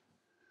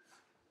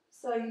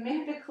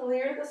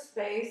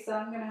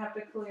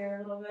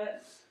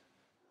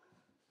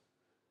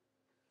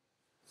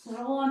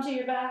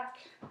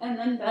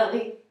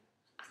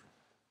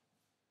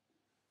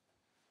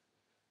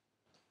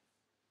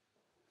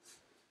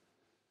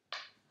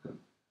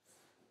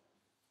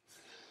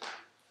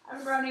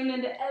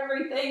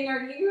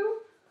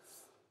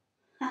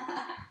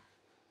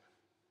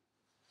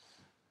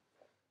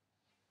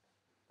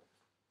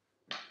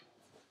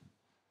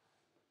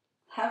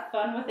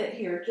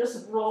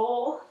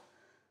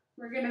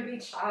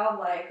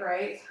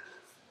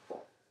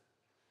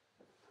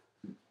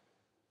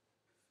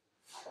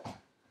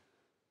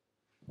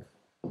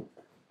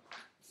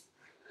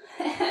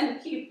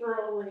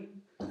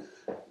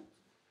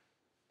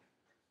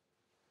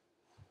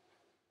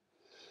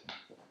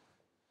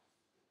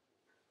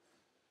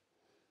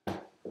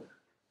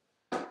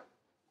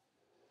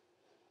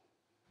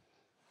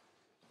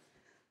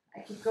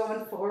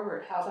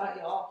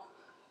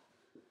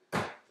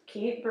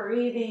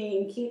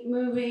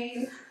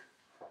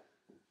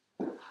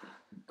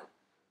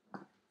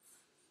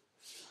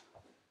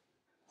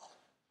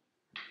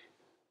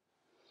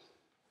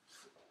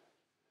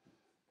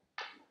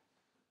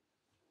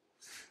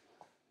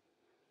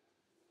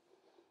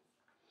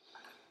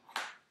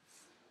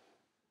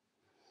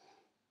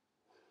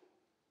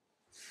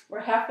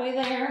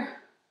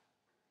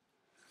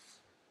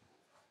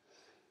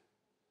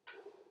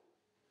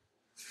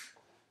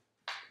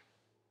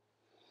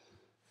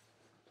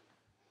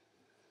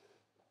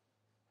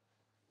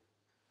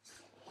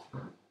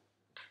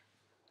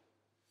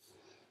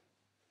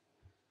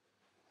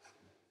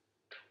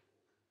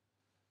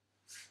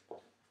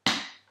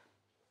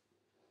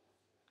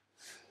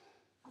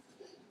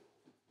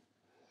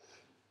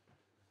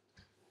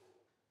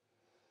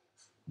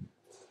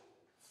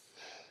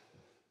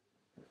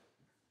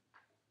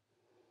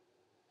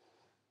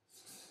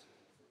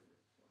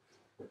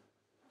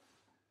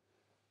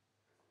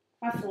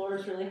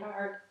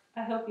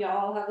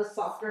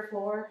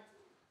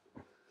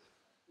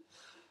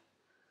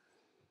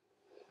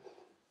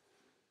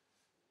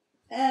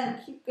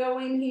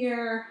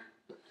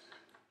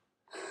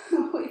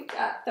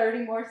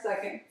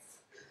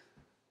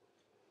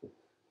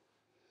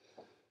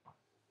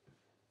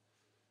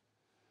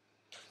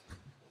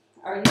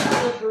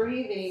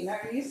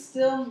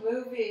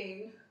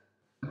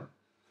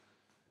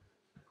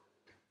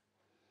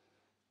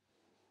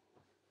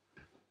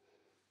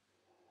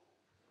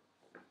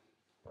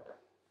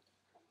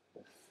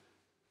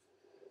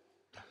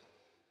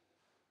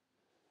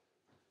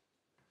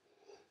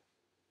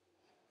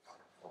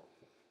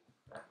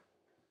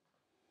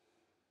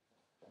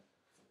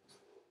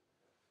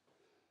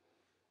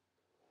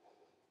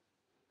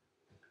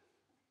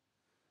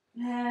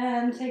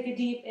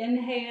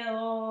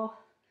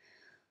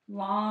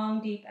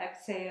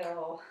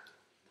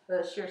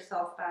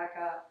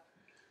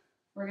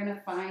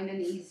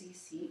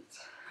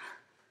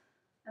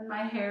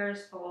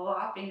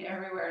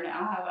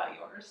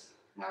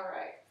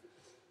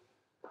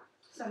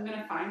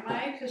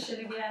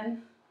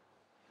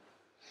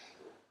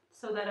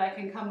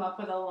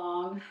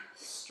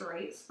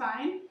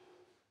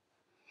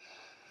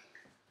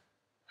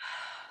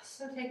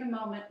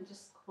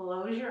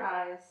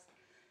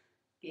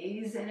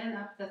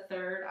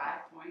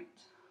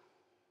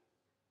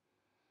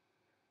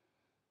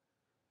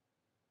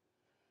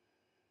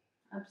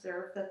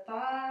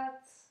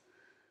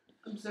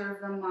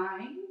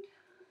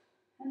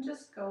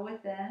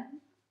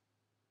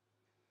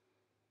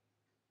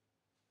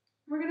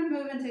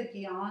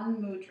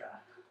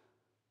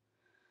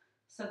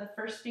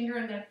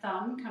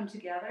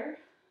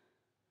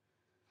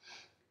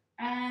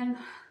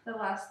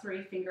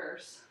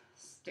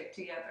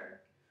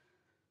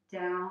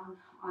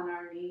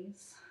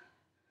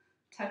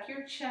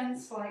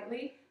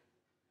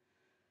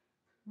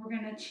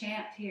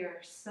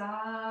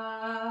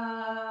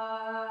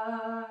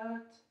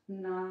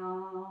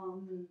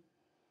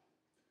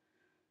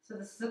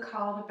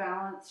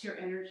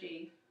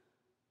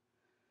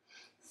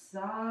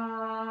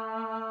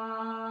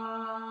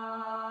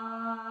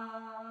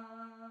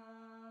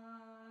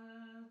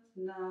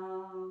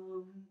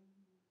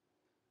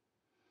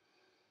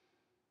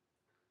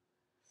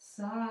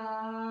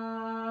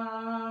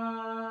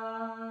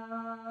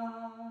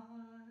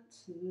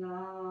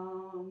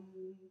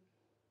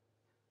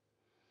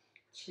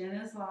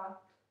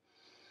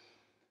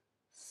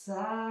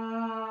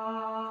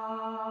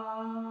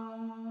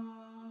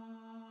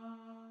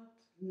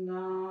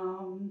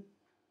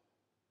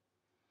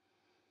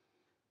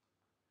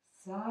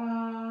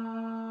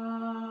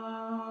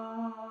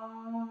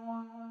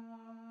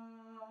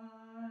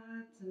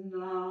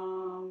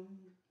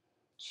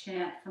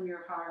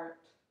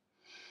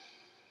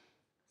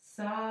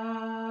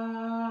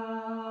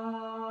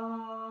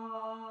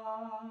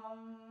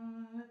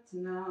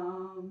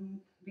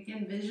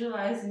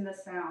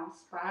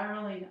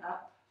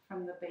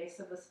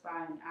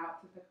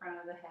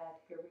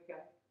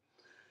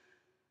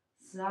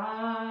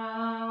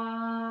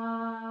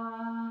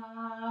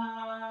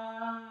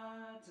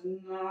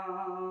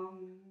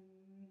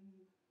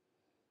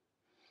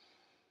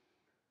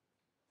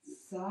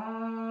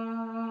 Satnam.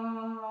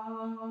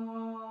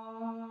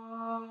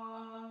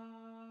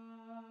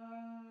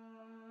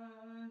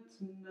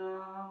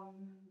 Satnam.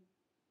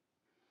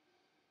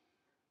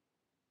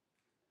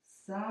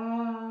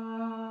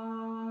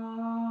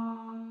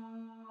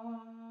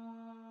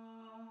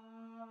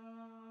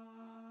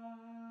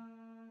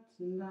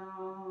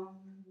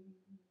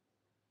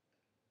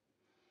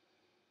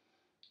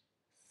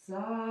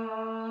 Satnam.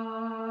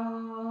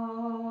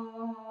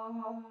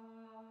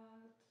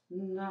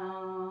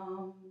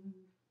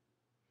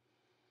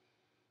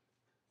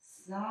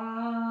 Satnam. Satnam.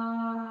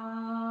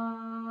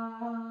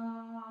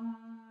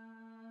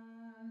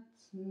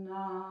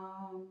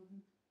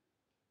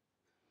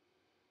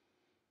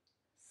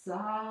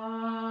 Satnam.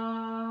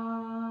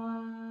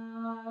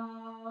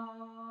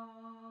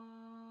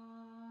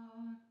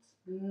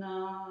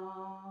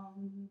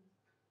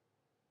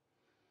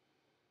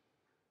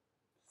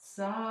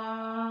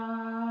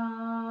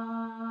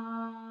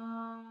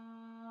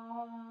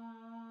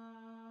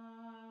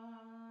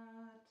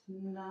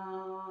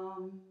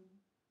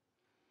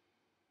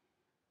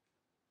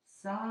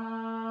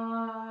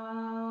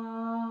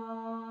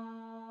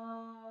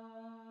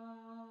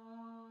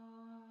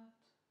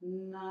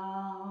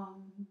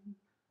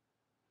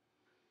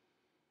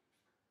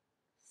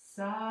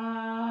 Satnam.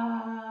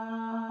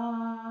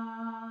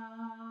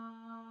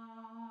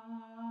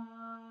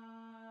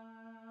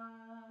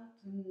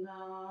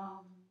 Satnam.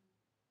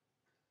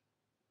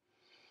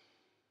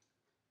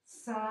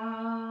 Satnam.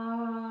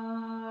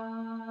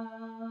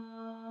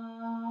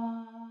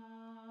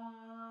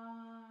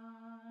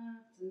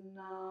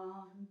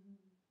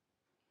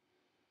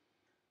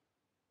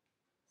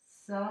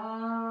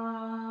 Satnam.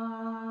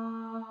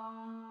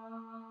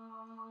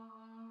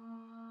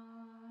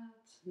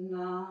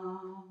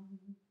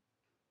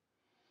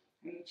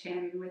 Are you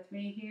chanting with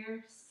me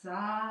here?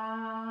 Satnam.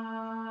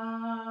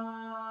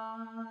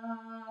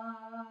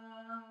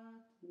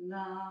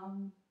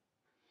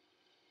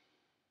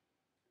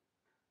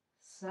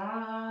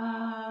 Satnam.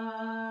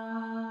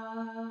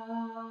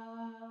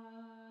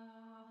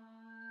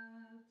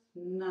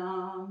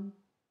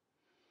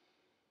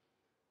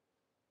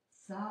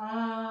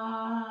 Satnam.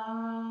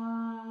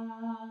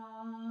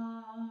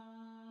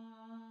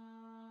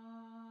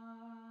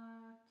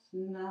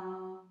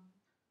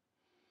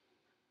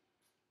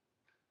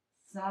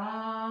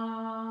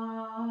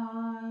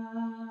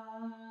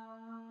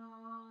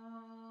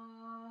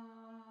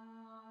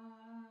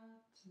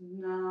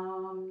 Satnam.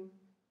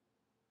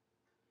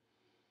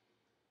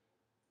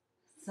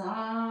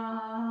 Satnam.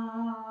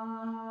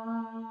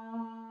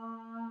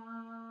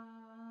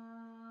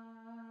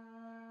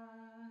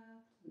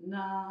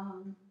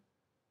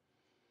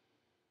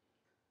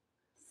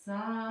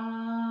 Satnam.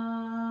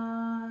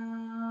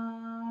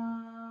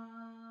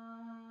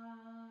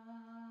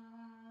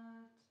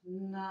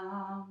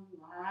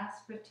 Last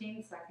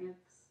 15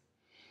 seconds.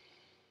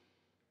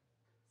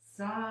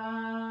 Satnam.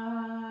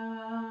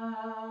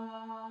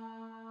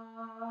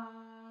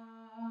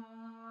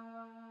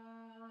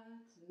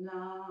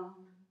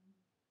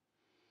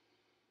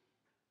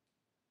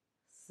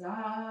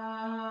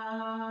 Satnam.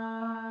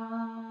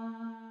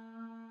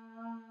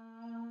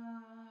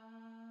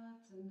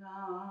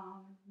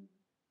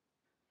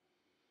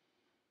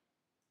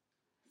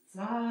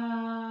 Satnam.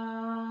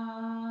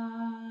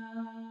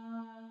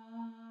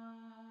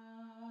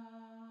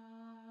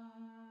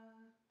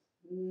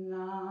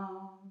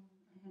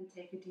 And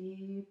take a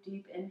deep,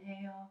 deep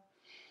inhale.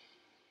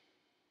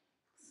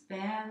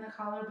 Expand the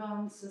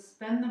collarbones,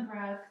 suspend the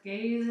breath,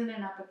 gaze in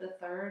and up at the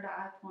third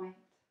eye point.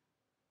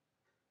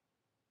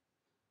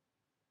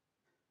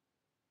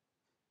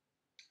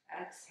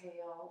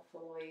 Exhale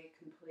fully,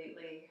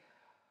 completely.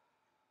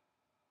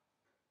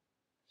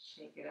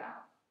 Shake it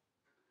out.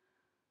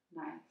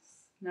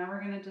 Nice. Now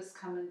we're going to just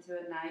come into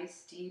a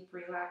nice deep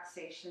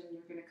relaxation.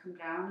 You're going to come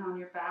down on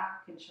your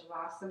back in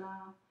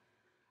Shavasana.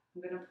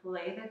 I'm going to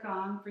play the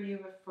gong for you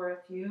for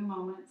a few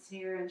moments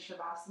here in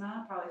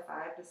Shavasana, probably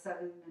 5 to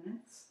 7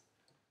 minutes.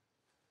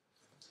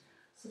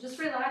 So just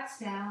relax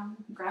down,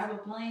 grab a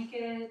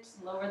blanket,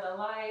 lower the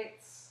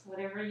lights,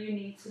 whatever you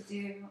need to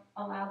do.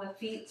 Allow the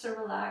feet to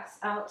relax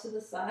out to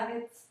the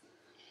sides.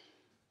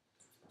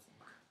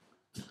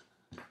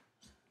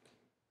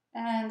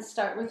 And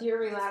start with your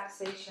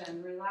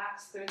relaxation.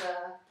 Relax through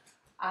the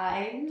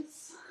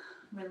eyes,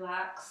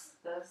 relax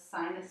the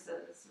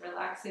sinuses,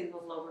 relaxing the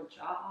lower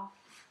jaw,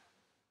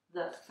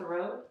 the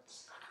throat,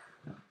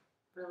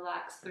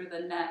 relax through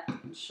the neck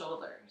and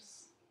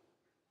shoulders.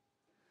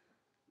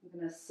 I'm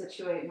going to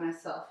situate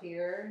myself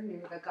here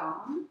near the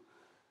gong.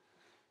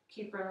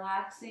 Keep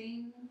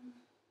relaxing.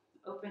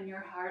 Open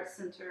your heart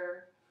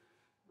center.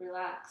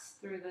 Relax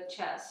through the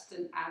chest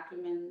and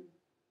abdomen,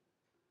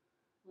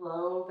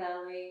 low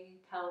belly,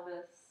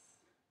 pelvis,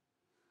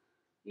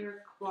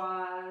 your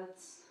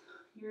quads,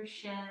 your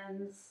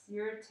shins,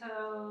 your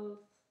toes.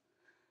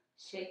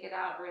 Shake it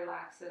out,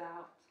 relax it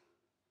out.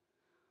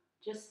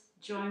 Just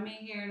join me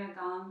here in a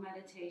gong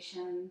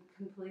meditation.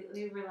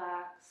 Completely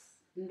relax.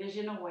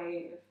 Envision a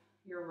wave.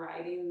 You're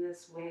riding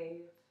this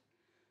wave.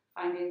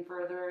 finding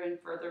further and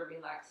further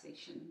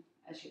relaxation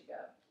as you go.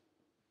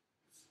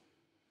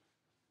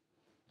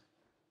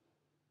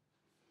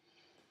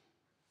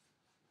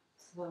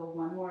 So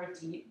one more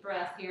deep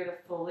breath here to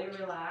fully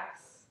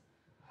relax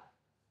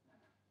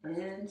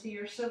into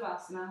your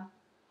Shavasana.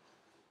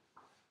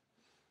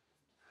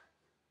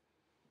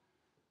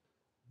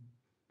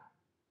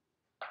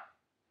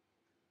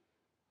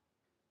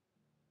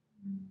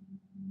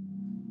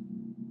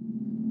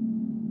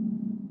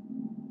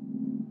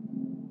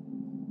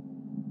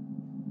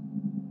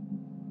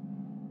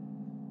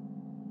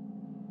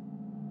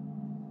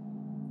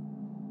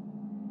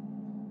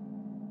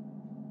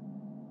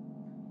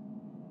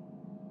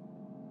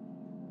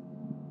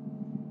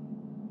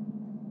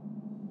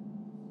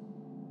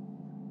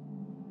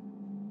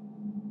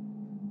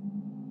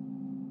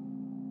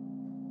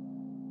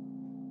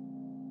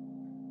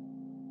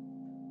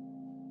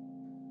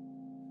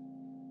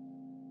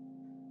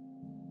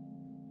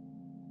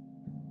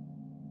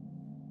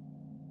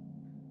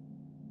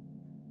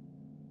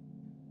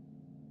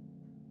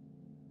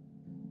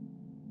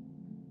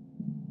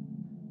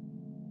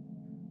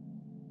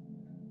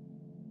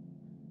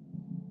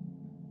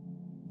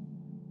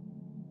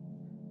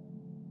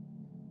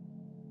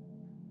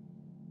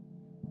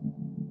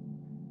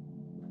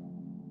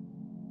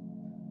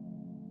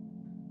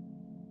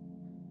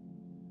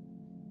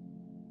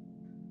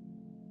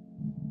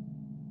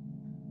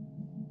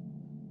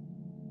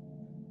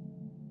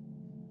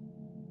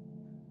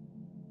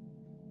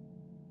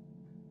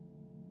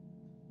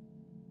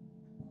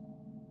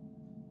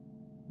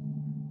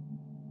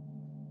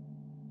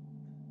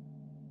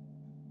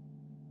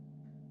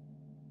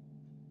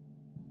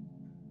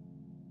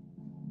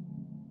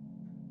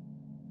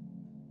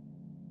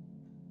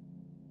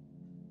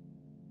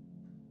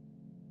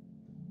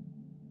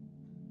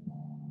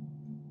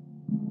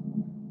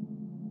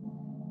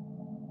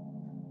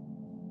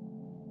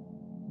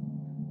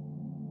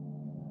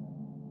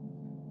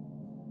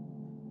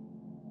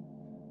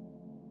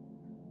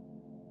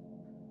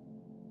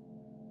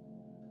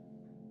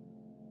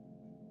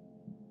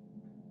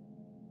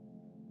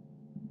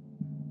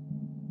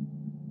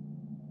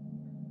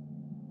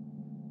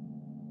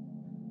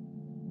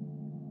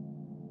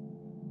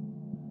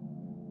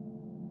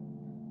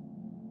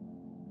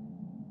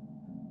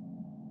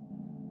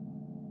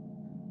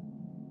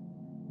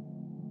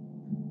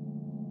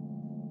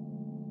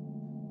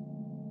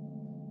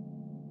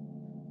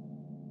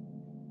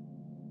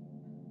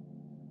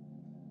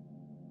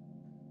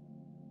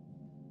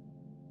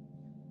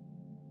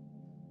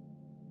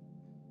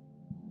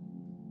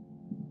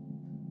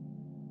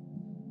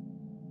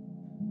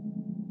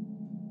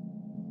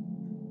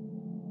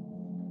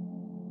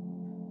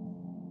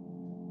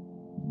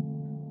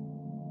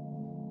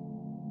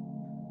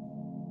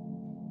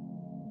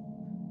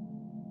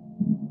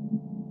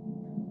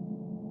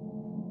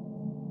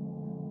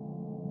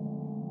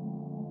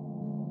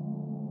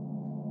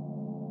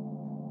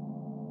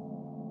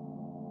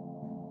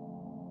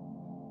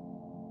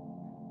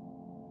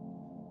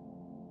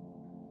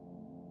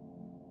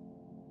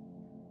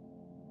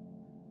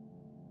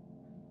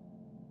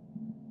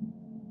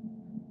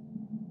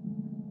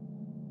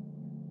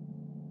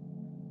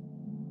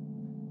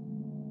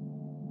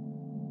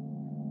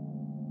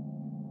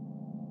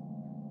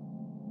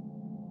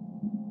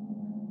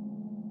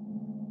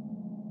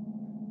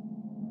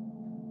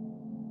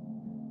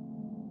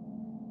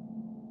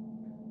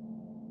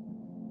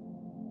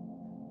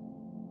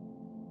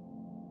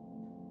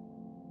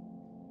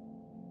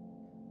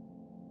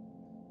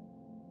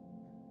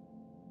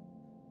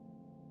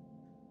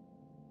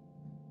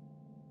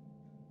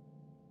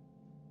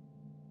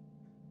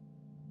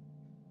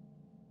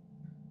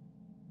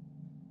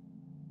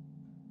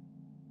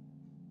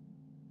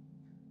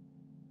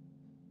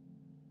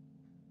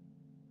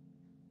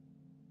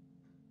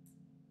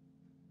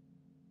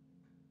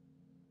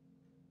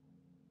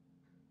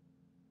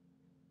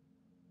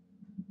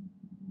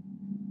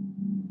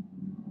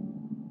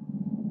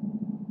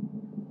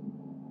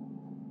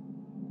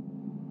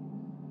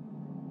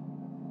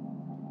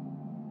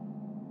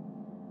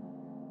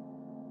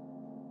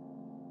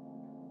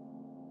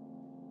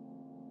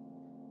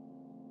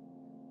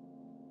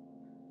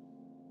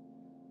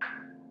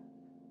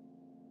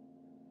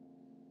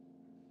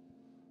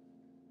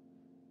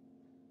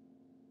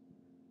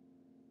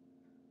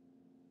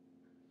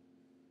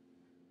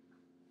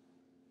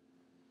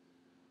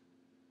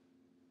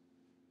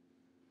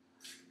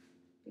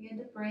 Begin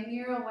to bring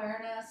your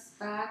awareness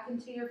back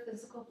into your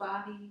physical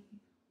body,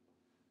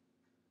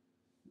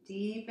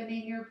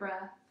 deepening your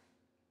breath.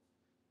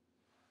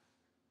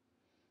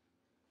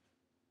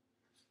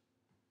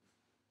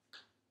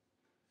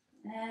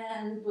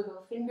 And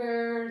wiggle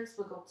fingers,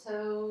 wiggle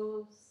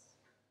toes.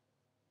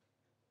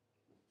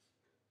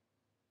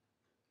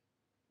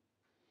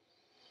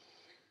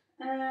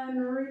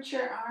 And reach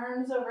your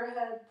arms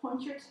overhead,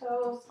 point your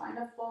toes, find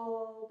a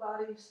full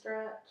body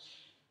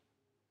stretch.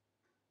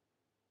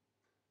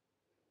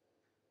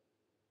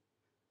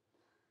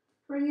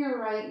 Bring your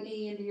right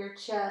knee into your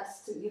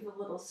chest to give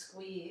a little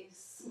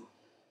squeeze.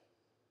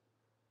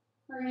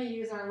 We're going to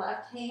use our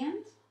left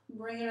hand,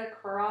 bring it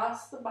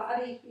across the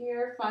body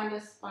here, find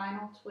a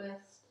spinal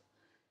twist.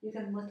 You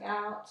can look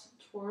out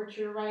towards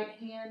your right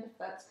hand if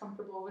that's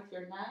comfortable with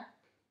your neck.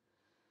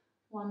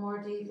 One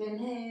more deep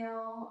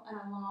inhale and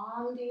a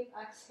long deep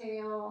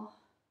exhale.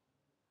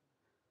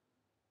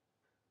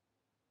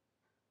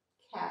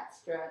 Cat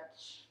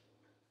stretch.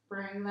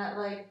 Bring that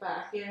leg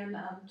back in,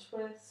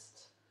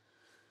 untwist.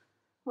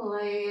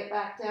 Lay it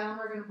back down.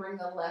 We're going to bring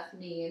the left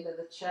knee into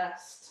the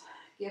chest.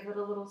 Give it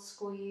a little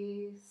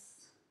squeeze.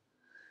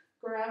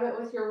 Grab it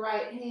with your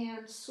right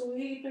hand.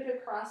 Sweep it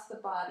across the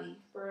body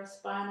for a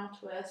spinal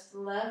twist.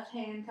 Left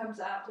hand comes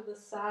out to the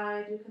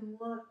side. You can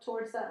look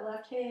towards that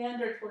left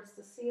hand or towards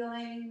the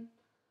ceiling.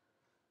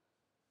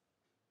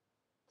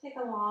 Take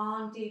a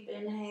long, deep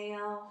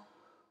inhale.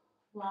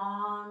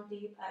 Long,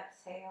 deep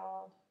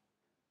exhale.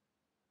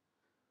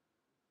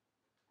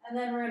 And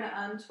then we're going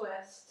to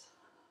untwist.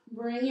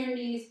 Bring your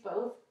knees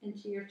both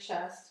into your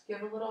chest.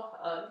 Give a little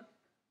hug.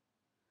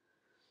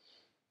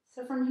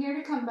 So from here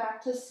to come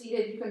back to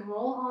seated, you can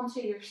roll onto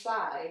your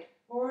side,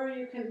 or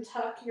you can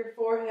tuck your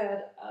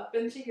forehead up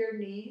into your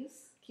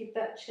knees. Keep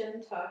that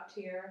chin tucked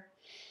here.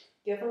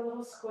 Give a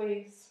little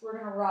squeeze. We're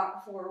going to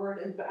rock forward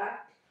and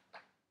back.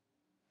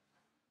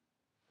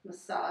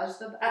 Massage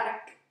the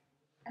back,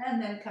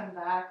 and then come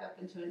back up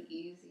into an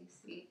easy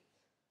seat.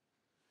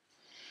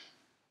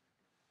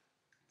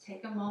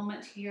 Take a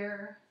moment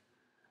here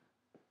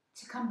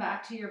to come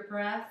back to your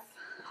breath.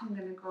 I'm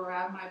going to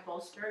grab my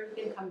bolster.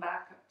 You can come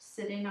back up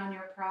sitting on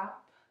your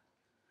prop.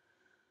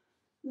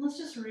 Let's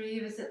just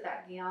revisit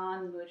that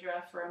Gyan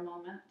Mudra for a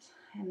moment.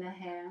 In the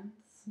hands,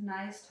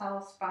 nice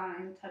tall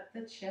spine, tuck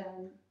the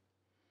chin.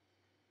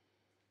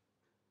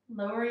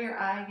 Lower your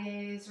eye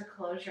gaze or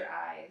close your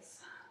eyes.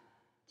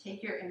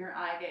 Take your inner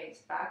eye gaze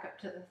back up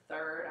to the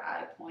third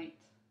eye point,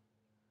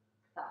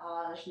 the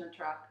Ajna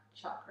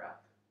Chakra.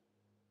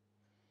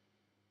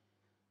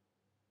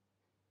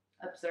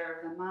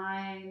 Observe the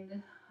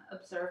mind,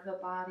 observe the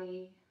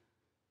body.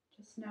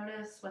 Just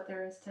notice what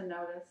there is to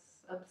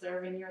notice,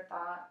 observing your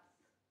thoughts.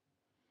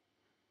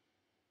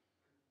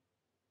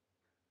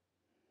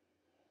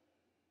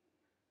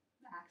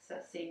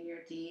 Accessing your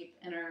deep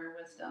inner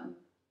wisdom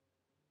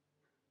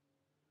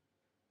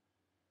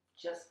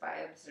just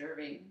by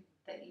observing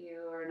that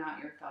you are not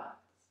your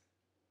thoughts.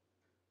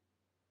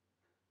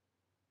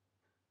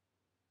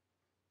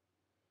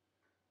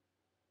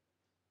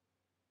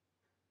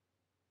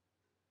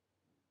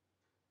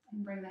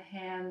 And bring the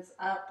hands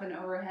up and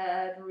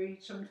overhead,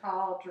 reach them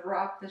tall,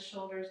 drop the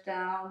shoulders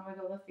down,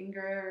 wiggle the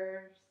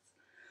fingers.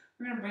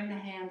 We're going to bring the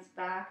hands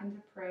back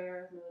into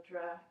prayer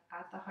mudra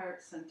at the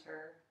heart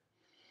center.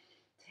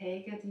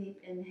 Take a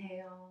deep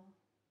inhale,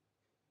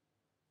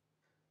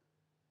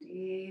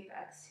 deep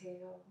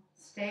exhale.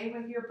 Stay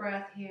with your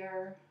breath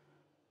here.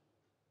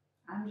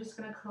 I'm just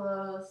going to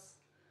close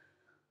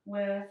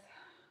with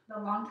the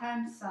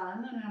longtime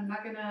sun, and I'm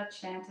not going to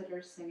chant it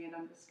or sing it.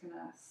 I'm just going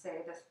to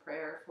say this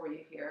prayer for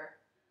you here.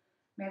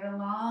 May the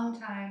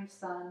longtime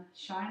sun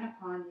shine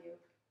upon you.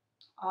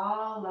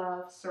 All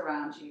love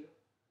surround you,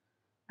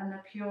 and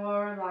the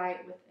pure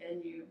light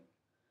within you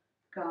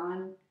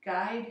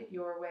guide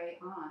your way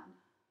on.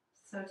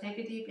 So take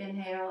a deep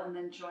inhale and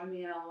then join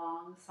me in a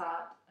long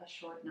sat, a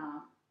short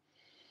nam.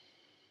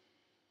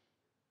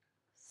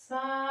 Sat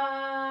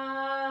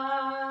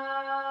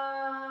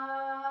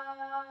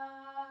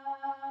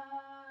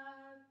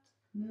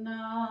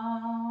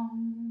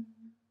Nam.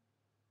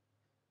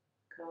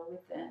 Go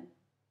within.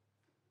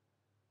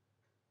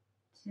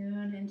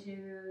 Tune into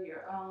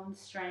your own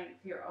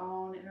strength, your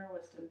own inner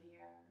wisdom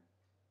here.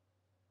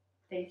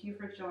 Thank you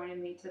for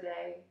joining me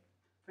today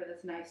for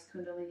this nice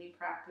Kundalini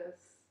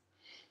practice.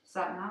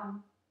 Sat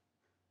Nam.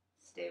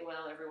 Stay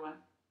well, everyone.